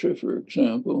Russia, for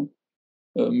example,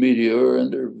 media are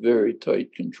under very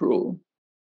tight control.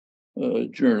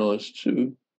 Journalists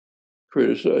who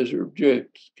criticize or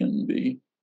object can be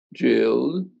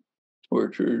jailed,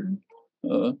 tortured.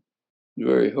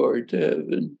 Very hard to have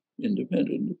an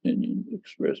independent opinion,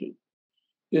 express it.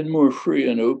 In more free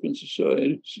and open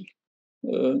societies,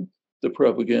 the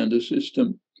propaganda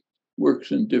system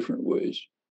works in different ways.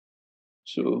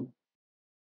 So,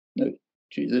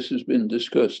 this has been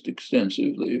discussed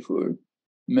extensively for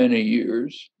many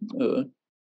years.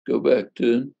 Go back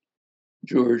to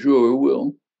George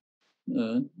Orwell,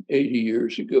 80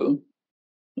 years ago.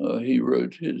 He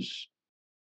wrote his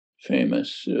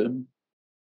famous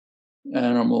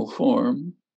Animal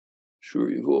Farm.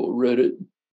 Sure, you've all read it.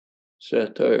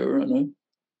 Satire on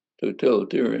a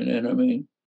totalitarian enemy.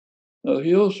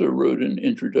 He also wrote an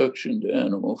introduction to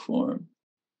Animal Farm,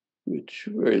 which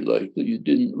very likely you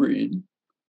didn't read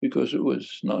because it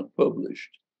was not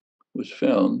published. It was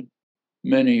found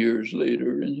many years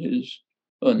later in his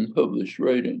unpublished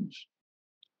writings.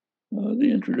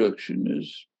 The introduction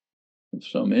is of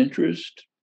some interest.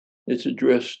 It's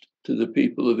addressed to the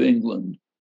people of England,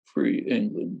 free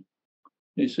England.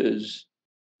 He says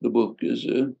the book is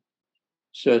a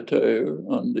satire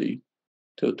on the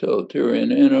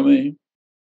totalitarian enemy,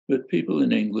 but people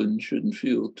in England shouldn't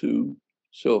feel too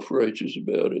self-righteous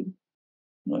about it.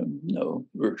 I'm now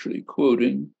virtually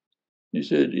quoting. He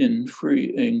said, in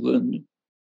free England,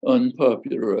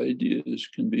 unpopular ideas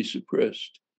can be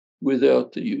suppressed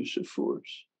without the use of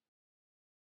force.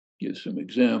 Gives some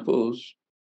examples,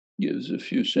 gives a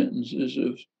few sentences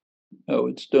of how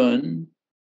it's done.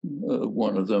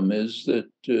 One of them is that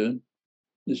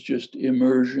it's just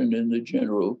immersion in the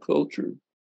general culture.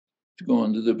 You've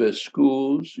gone to the best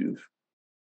schools, you've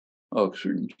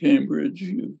Oxford and Cambridge,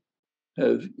 you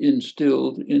have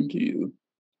instilled into you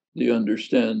the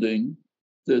understanding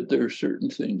that there are certain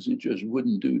things it just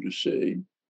wouldn't do to say.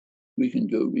 We can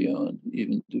go beyond,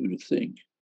 even do to think.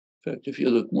 In fact, if you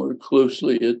look more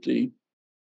closely at the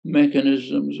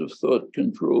mechanisms of thought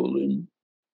control in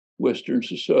Western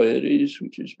societies,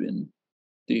 which has been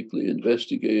deeply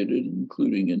investigated,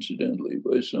 including incidentally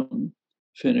by some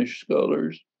Finnish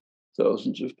scholars,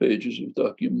 thousands of pages of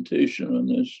documentation on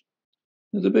this.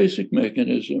 The basic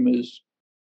mechanism is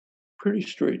pretty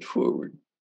straightforward.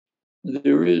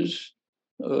 There is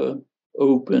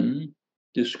open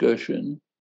discussion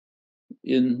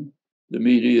in the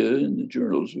media, in the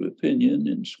journals of opinion,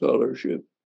 in scholarship.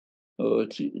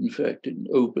 It's in fact an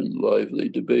open, lively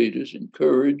debate is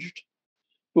encouraged.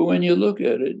 But when you look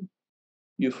at it,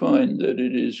 you find that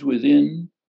it is within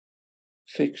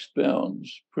fixed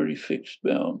bounds, pretty fixed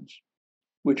bounds,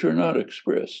 which are not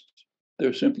expressed.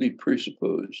 They're simply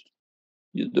presupposed.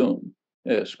 You don't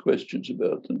ask questions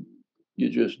about them. You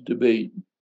just debate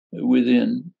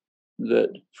within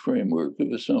that framework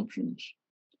of assumptions.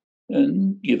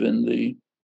 And given the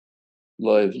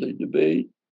lively debate,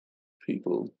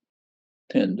 people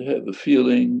tend to have a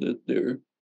feeling that they're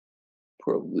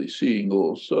probably seeing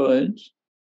all sides.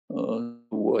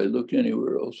 Why look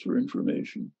anywhere else for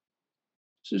information?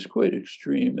 This is quite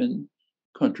extreme in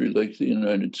a country like the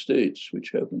United States,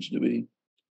 which happens to be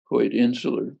quite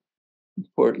insular,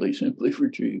 partly simply for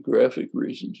geographic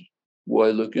reasons. why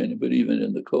look but even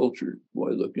in the culture, why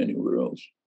look anywhere else?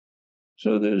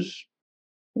 So there's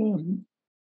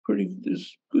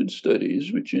good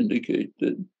studies which indicate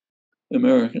that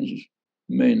Americans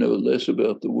may know less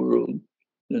about the world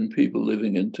than people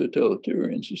living in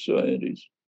totalitarian societies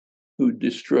who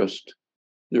distrust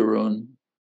their own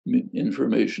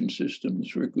information systems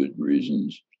for good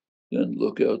reasons, then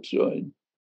look outside.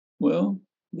 Well,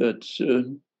 these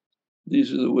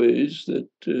are the ways that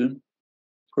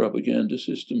propaganda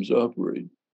systems operate.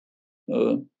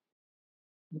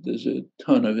 There's a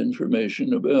ton of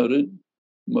information about it,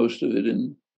 most of it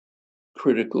in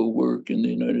critical work in the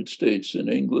United States and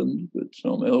England, but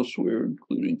some elsewhere,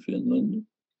 including Finland.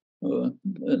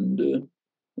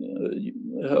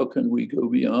 How can we go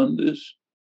beyond this?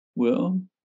 Well,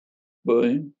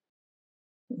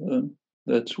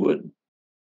 that's what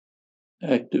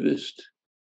activist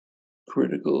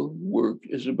critical work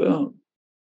is about,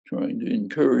 trying to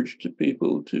encourage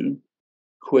people to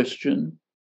question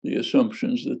the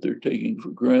assumptions that they're taking for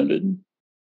granted,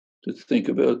 to think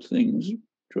about things,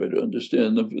 try to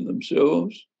understand them for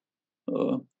themselves,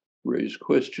 raise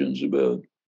questions about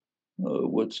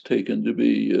what's taken to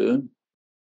be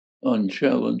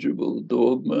unchallengeable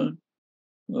dogma,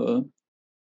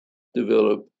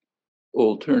 develop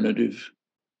alternative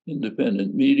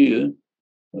independent media,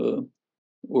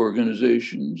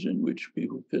 organizations in which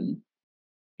people can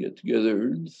get together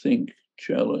and think,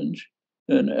 challenge,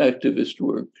 and activist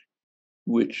work,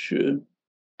 which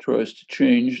tries to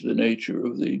change the nature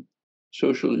of the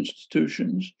social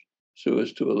institutions so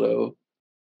as to allow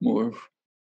more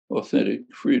authentic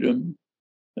freedom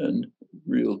and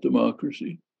real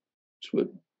democracy. It's what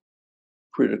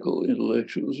critical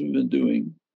intellectuals have been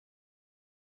doing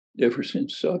ever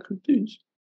since Socrates.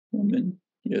 I mean,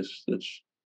 yes,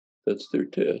 that's their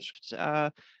task.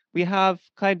 We have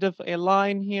kind of a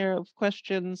line here of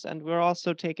questions, and we're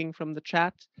also taking from the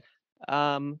chat.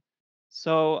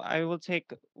 So I will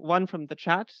take one from the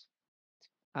chat.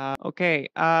 Okay,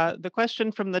 the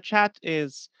question from the chat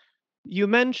is, you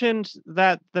mentioned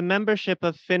that the membership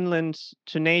of Finland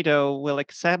to NATO will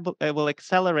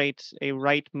accelerate a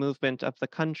right movement of the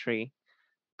country.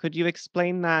 Could you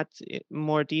explain that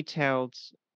more detailed,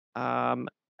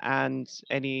 and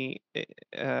any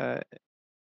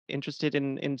interested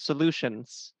in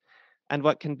solutions and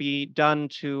what can be done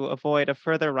to avoid a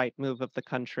further right move of the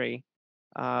country,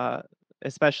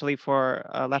 especially for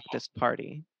a leftist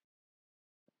party?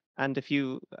 And if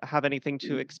you have anything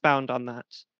to expound on that.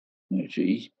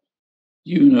 Actually,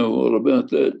 you know all about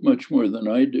that much more than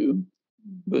I do,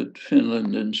 but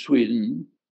Finland and Sweden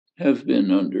have been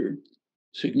under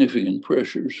significant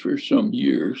pressures for some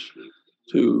years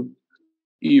to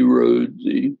erode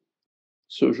the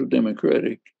social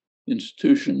democratic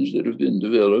institutions that have been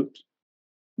developed.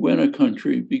 When a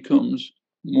country becomes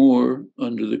more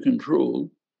under the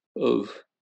control of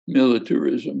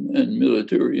militarism and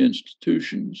military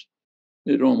institutions,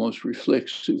 it almost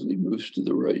reflexively moves to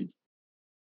the right.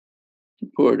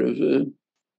 Part of a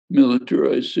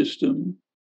militarized system,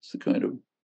 it's the kind of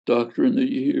doctrine that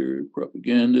you hear,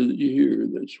 propaganda that you hear,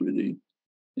 that's where the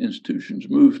institutions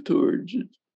move towards. It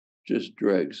just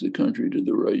drags the country to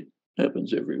the right.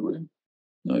 Happens everywhere.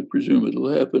 I presume it'll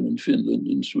happen in Finland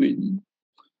and Sweden.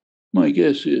 My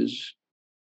guess is,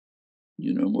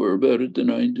 you know more about it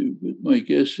than I do, but my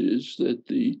guess is that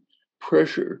the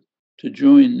pressure to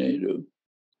join NATO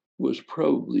was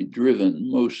probably driven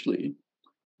mostly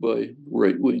by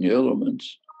right-wing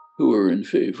elements who are in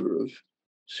favor of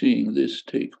seeing this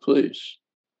take place.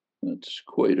 That's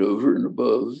quite over and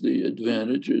above the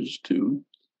advantages to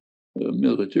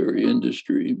military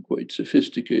industry, quite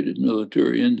sophisticated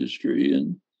military industry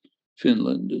in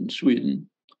Finland and Sweden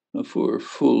for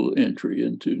full entry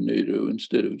into NATO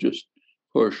instead of just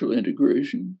partial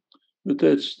integration. But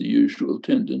that's the usual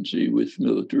tendency with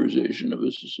militarization of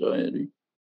a society.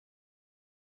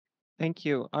 Thank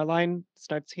you. Our line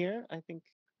starts here, I think.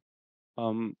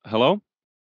 Hello?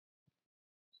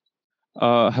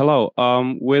 Hello.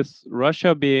 With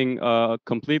Russia being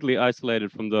completely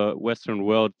isolated from the Western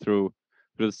world through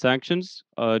the sanctions,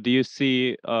 do you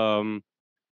see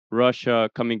Russia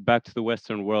coming back to the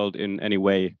Western world in any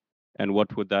way? And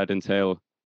what would that entail?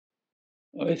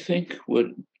 I think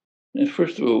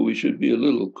first of all, we should be a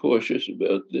little cautious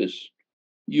about this.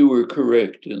 You were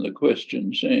correct in the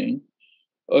question saying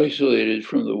isolated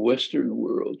from the Western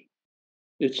world.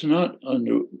 It's not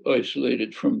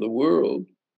isolated from the world.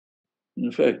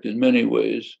 In fact, in many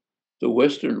ways, the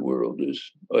Western world is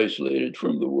isolated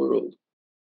from the world.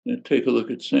 And take a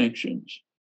look at sanctions,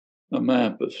 a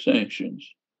map of sanctions.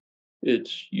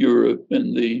 It's Europe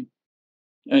and the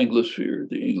Anglosphere,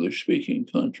 the English-speaking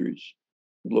countries,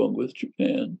 along with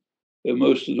Japan. And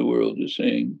most of the world is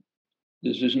saying,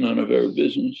 this is none of our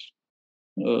business.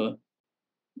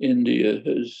 India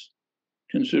has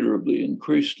considerably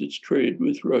increased its trade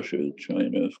with Russia,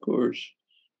 China, of course,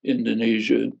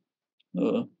 Indonesia,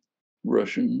 the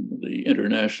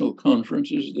international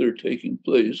conferences that are taking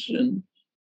place in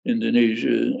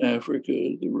Indonesia, Africa.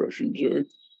 The Russians are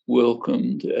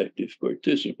welcomed active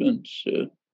participants.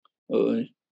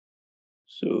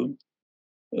 So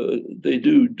they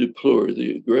do deplore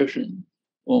the aggression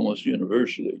almost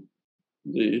universally.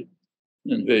 The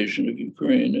invasion of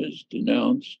Ukraine is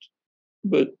denounced,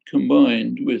 but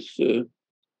combined with the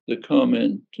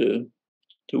comment to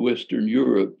Western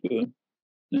Europe and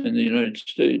the United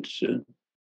States,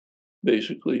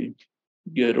 basically,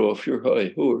 get off your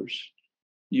high horse.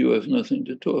 You have nothing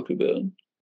to talk about.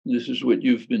 This is what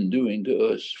you've been doing to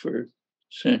us for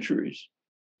centuries.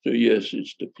 So yes,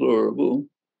 it's deplorable,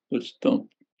 but don't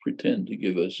pretend to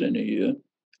give us any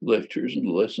lectures and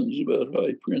lessons about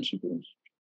high principles.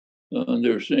 And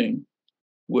they're saying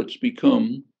what's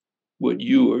become what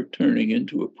you are turning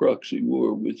into a proxy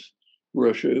war with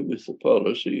Russia, with the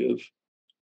policy of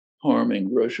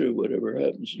harming Russia, whatever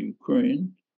happens to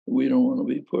Ukraine. We don't want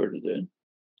to be part of that.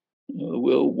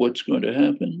 Well, what's going to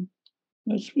happen?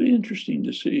 That's be interesting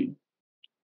to see.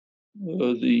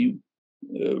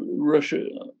 Russia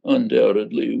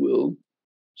undoubtedly will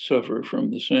suffer from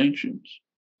the sanctions,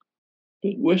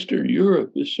 but Western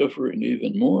Europe is suffering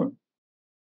even more.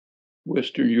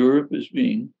 Western Europe is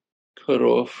being cut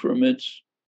off from its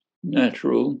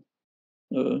natural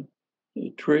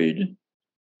trade,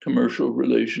 commercial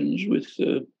relations with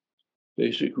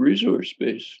basic resource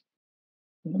base.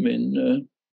 I mean,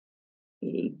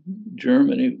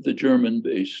 Germany, the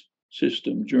German-based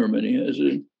system, Germany has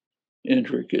an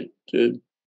intricate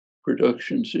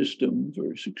production system,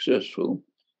 very successful,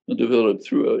 and developed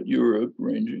throughout Europe,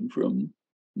 ranging from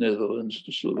Netherlands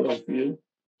to Slovakia,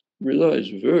 relies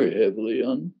very heavily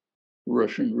on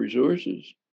Russian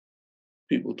resources.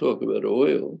 People talk about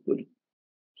oil, but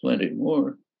plenty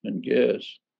more, and gas.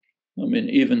 I mean,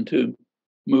 even to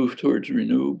move towards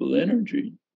renewable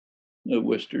energy,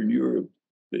 Western Europe,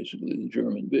 basically the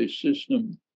German-based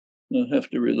system, have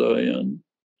to rely on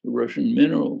Russian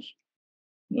minerals.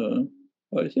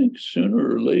 I think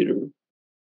sooner or later,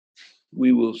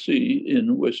 we will see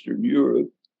in Western Europe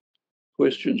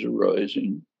questions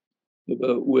arising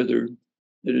about whether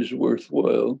it is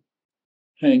worthwhile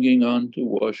hanging on to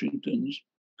Washington's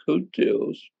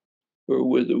coattails, or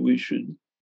whether we should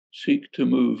seek to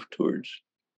move towards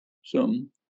some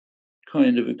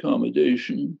kind of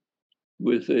accommodation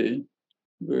with a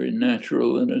very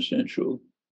natural and essential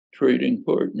trading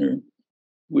partner,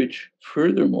 which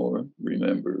furthermore,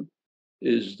 remember,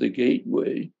 is the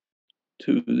gateway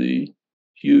to the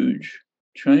huge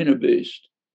China-based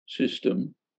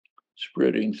system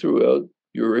spreading throughout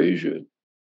Eurasia,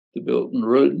 the Belt and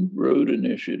Road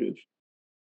Initiative,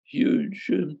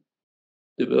 huge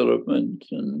development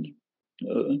and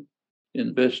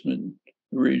investment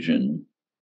region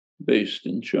based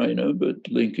in China, but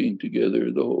linking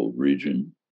together the whole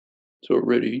region.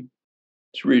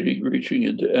 It's really reaching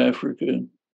into Africa,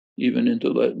 even into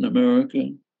Latin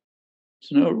America.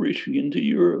 It's now reaching into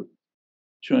Europe.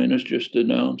 China's just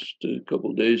announced a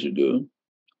couple of days ago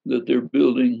that they're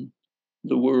building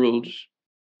the world's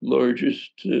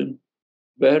largest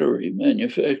battery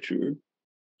manufacturer,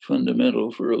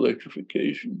 fundamental for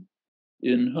electrification,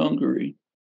 in Hungary.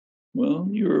 Well,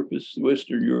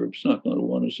 Western Europe's not going to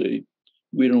want to say,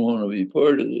 we don't want to be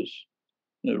part of this.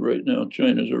 Right now,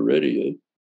 China's already a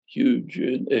huge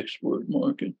export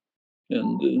market,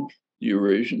 and the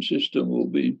Eurasian system will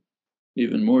be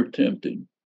even more tempting.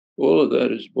 All of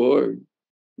that is barred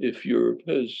if Europe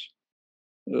is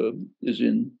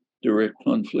in direct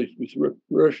conflict with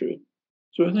Russia.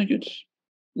 So I think it's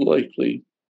likely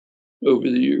over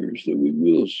the years that we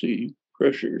will see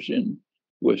pressures in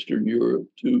Western Europe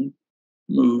to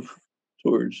move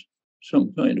towards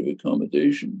some kind of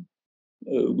accommodation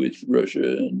with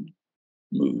Russia and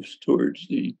moves towards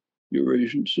the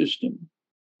Eurasian system,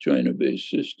 China-based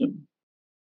system.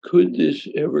 Could this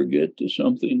ever get to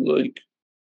something like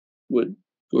what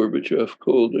Gorbachev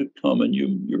called a common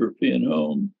European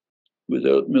home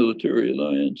without military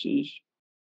alliances?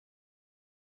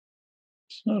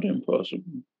 It's not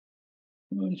impossible.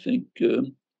 I think,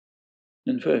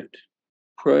 in fact,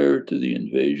 prior to the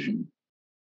invasion,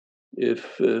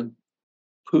 if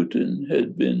Putin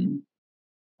had been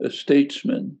a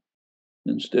statesman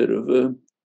instead of a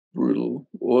brutal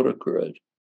autocrat,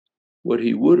 what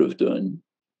he would have done,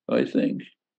 I think,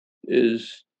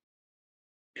 is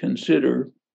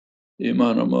consider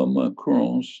Emmanuel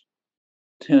Macron's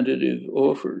tentative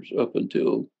offers up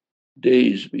until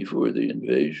days before the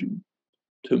invasion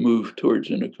to move towards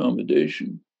an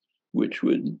accommodation which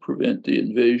would prevent the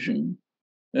invasion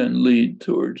and lead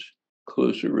towards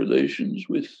closer relations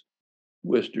with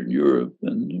Western Europe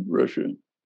and Russia,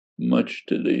 much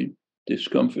to the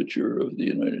discomfiture of the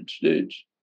United States.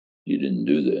 He didn't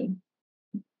do that.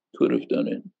 Could have done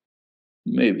it.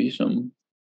 Maybe some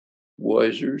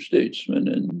wiser statesman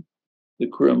in the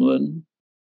Kremlin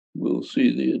will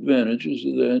see the advantages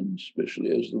of that,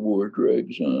 especially as the war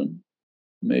drags on.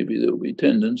 Maybe there'll be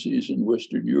tendencies in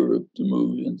Western Europe to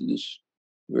move into this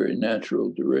very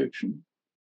natural direction.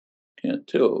 Can't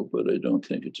tell, but I don't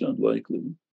think it's unlikely.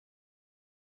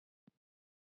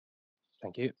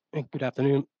 Thank you. Good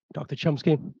afternoon, Dr.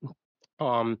 Chomsky.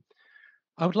 I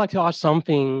would like to ask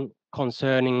something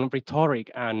concerning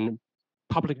rhetoric and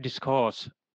public discourse,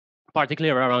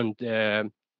 particularly around the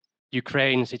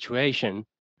Ukraine situation.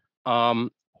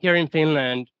 Here in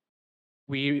Finland,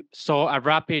 we saw a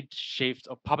rapid shift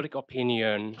of public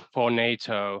opinion for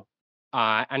NATO,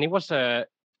 and it was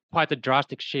quite a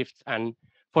drastic shift. And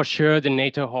for sure, the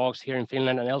NATO hawks here in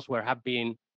Finland and elsewhere have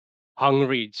been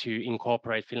hungry to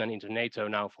incorporate Finland into NATO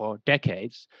now for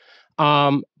decades.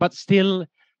 But still,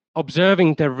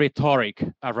 observing the rhetoric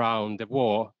around the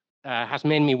war has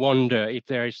made me wonder if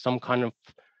there is some kind of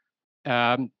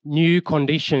new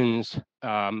conditions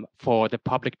for the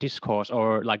public discourse,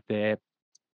 or like the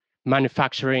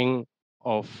manufacturing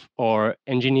of or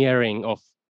engineering of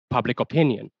public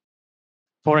opinion.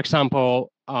 For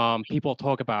example, people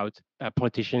talk about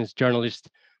politicians, journalists,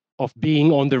 of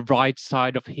being on the right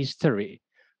side of history.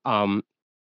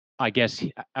 I guess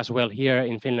as well here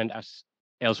in Finland as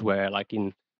elsewhere, like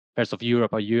in rest of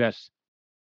Europe or US.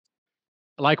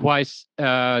 Likewise,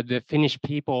 the Finnish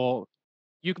people,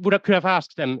 you could have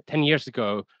asked them 10 years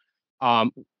ago,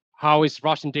 how is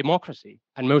Russian democracy?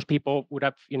 And most people would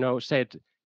have, said,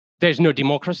 there's no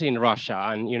democracy in Russia,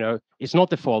 and it's not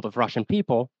the fault of Russian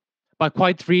people. But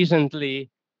quite recently,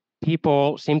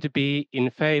 people seem to be in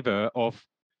favor of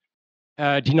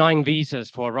denying visas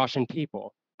for Russian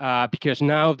people, because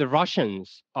now the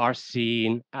Russians are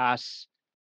seen as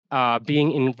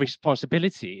being in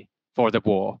responsibility for the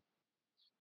war,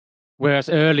 whereas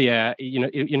earlier,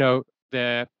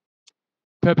 the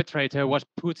perpetrator was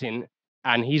Putin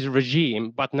and his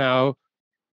regime, but now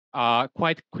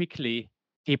quite quickly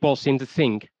people seem to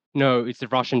think, no, it's the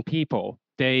Russian people.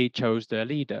 They chose their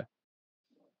leader.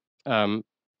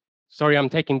 Sorry, I'm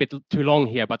taking a bit too long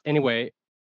here, but anyway,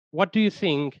 what do you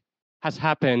think has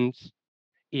happened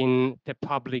in the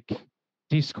public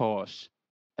discourse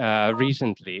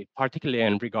recently, particularly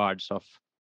in regards of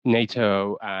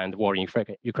NATO and war in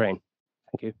Ukraine?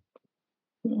 Thank you.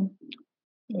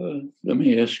 Let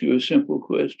me ask you a simple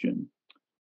question.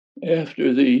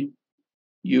 After the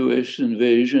US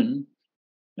invasion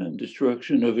and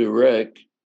destruction of Iraq,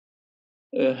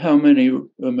 how many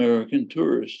American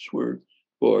tourists were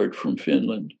barred from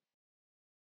Finland?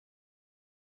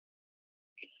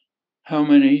 How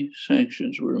many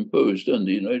sanctions were imposed on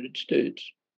the United States?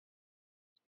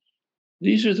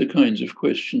 These are the kinds of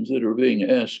questions that are being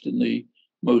asked in the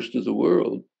most of the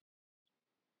world,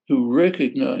 who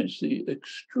recognize the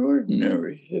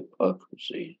extraordinary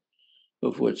hypocrisy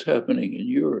of what's happening in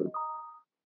Europe.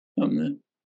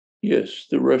 Yes,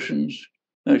 the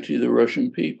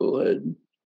Russian people had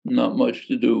not much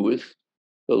to do with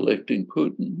electing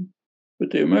Putin,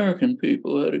 but the American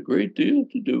people had a great deal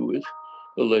to do with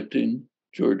electing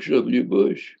George W.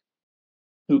 Bush,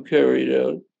 who carried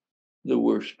out the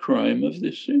worst crime of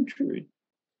this century.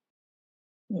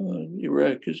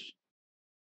 Iraq is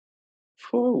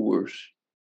far worse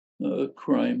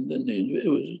crime than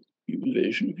the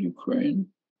invasion of Ukraine.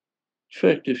 In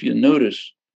fact, if you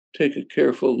notice, take a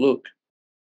careful look,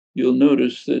 you'll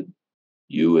notice that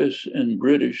US and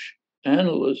British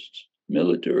analysts,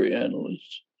 military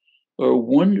analysts, are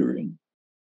wondering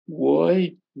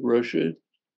why Russia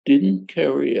didn't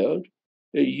carry out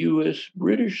a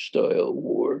US-British style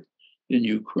war in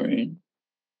Ukraine.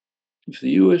 If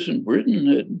the US and Britain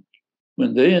had,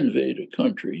 when they invade a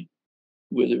country,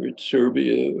 whether it's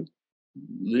Serbia,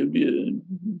 Libya,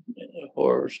 a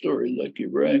horror story like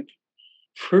Iraq,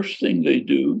 first thing they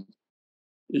do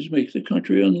is make the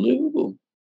country unlivable.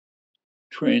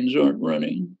 Trains aren't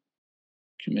running,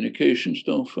 communications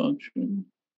don't function,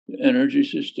 the energy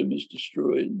system is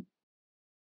destroyed.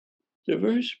 They're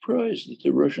very surprised that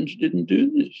the Russians didn't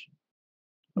do this.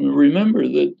 I mean, remember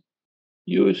that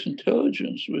US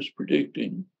intelligence was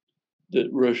predicting that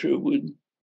Russia would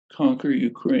conquer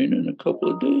Ukraine in a couple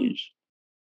of days.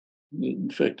 In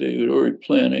fact, they were already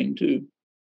planning to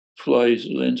fly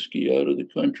Zelensky out of the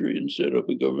country and set up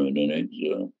a government in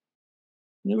exile.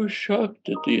 They were shocked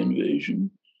at the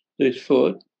invasion. They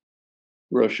thought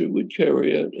Russia would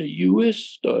carry out a US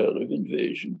style of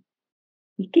invasion.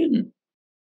 It didn't.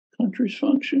 Country's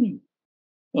functioning.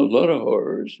 A lot of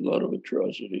horrors, a lot of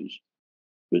atrocities,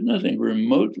 but nothing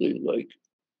remotely like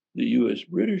the US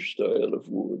British style of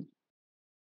war.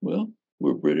 Well,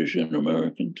 were British and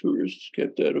American tourists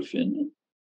kept out of Finland?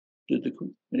 Did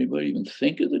anybody even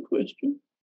think of the question?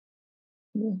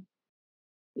 Yeah.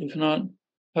 If not,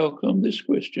 how come this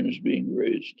question is being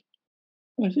raised?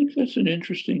 I think that's an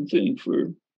interesting thing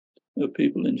for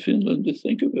people in Finland to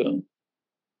think about.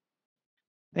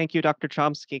 Thank you, Dr.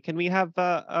 Chomsky. Can we have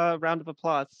a round of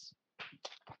applause?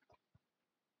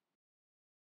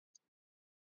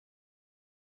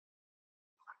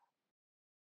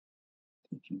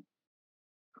 Thank you.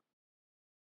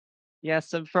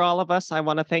 Yes, and for all of us, I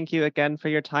want to thank you again for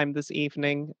your time this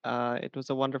evening. It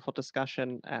was a wonderful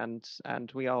discussion, and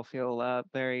we all feel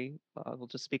very. We'll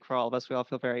just speak for all of us. We all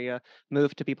feel very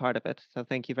moved to be part of it. So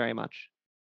thank you very much.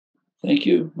 Thank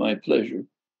you. My pleasure.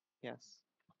 Yes.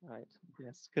 All right.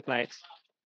 Yes. Good night.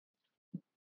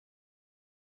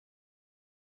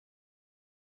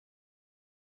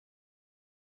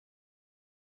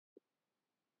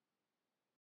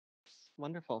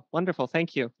 Wonderful. Wonderful.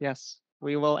 Thank you. Yes.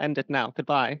 We will end it now.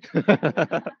 Goodbye.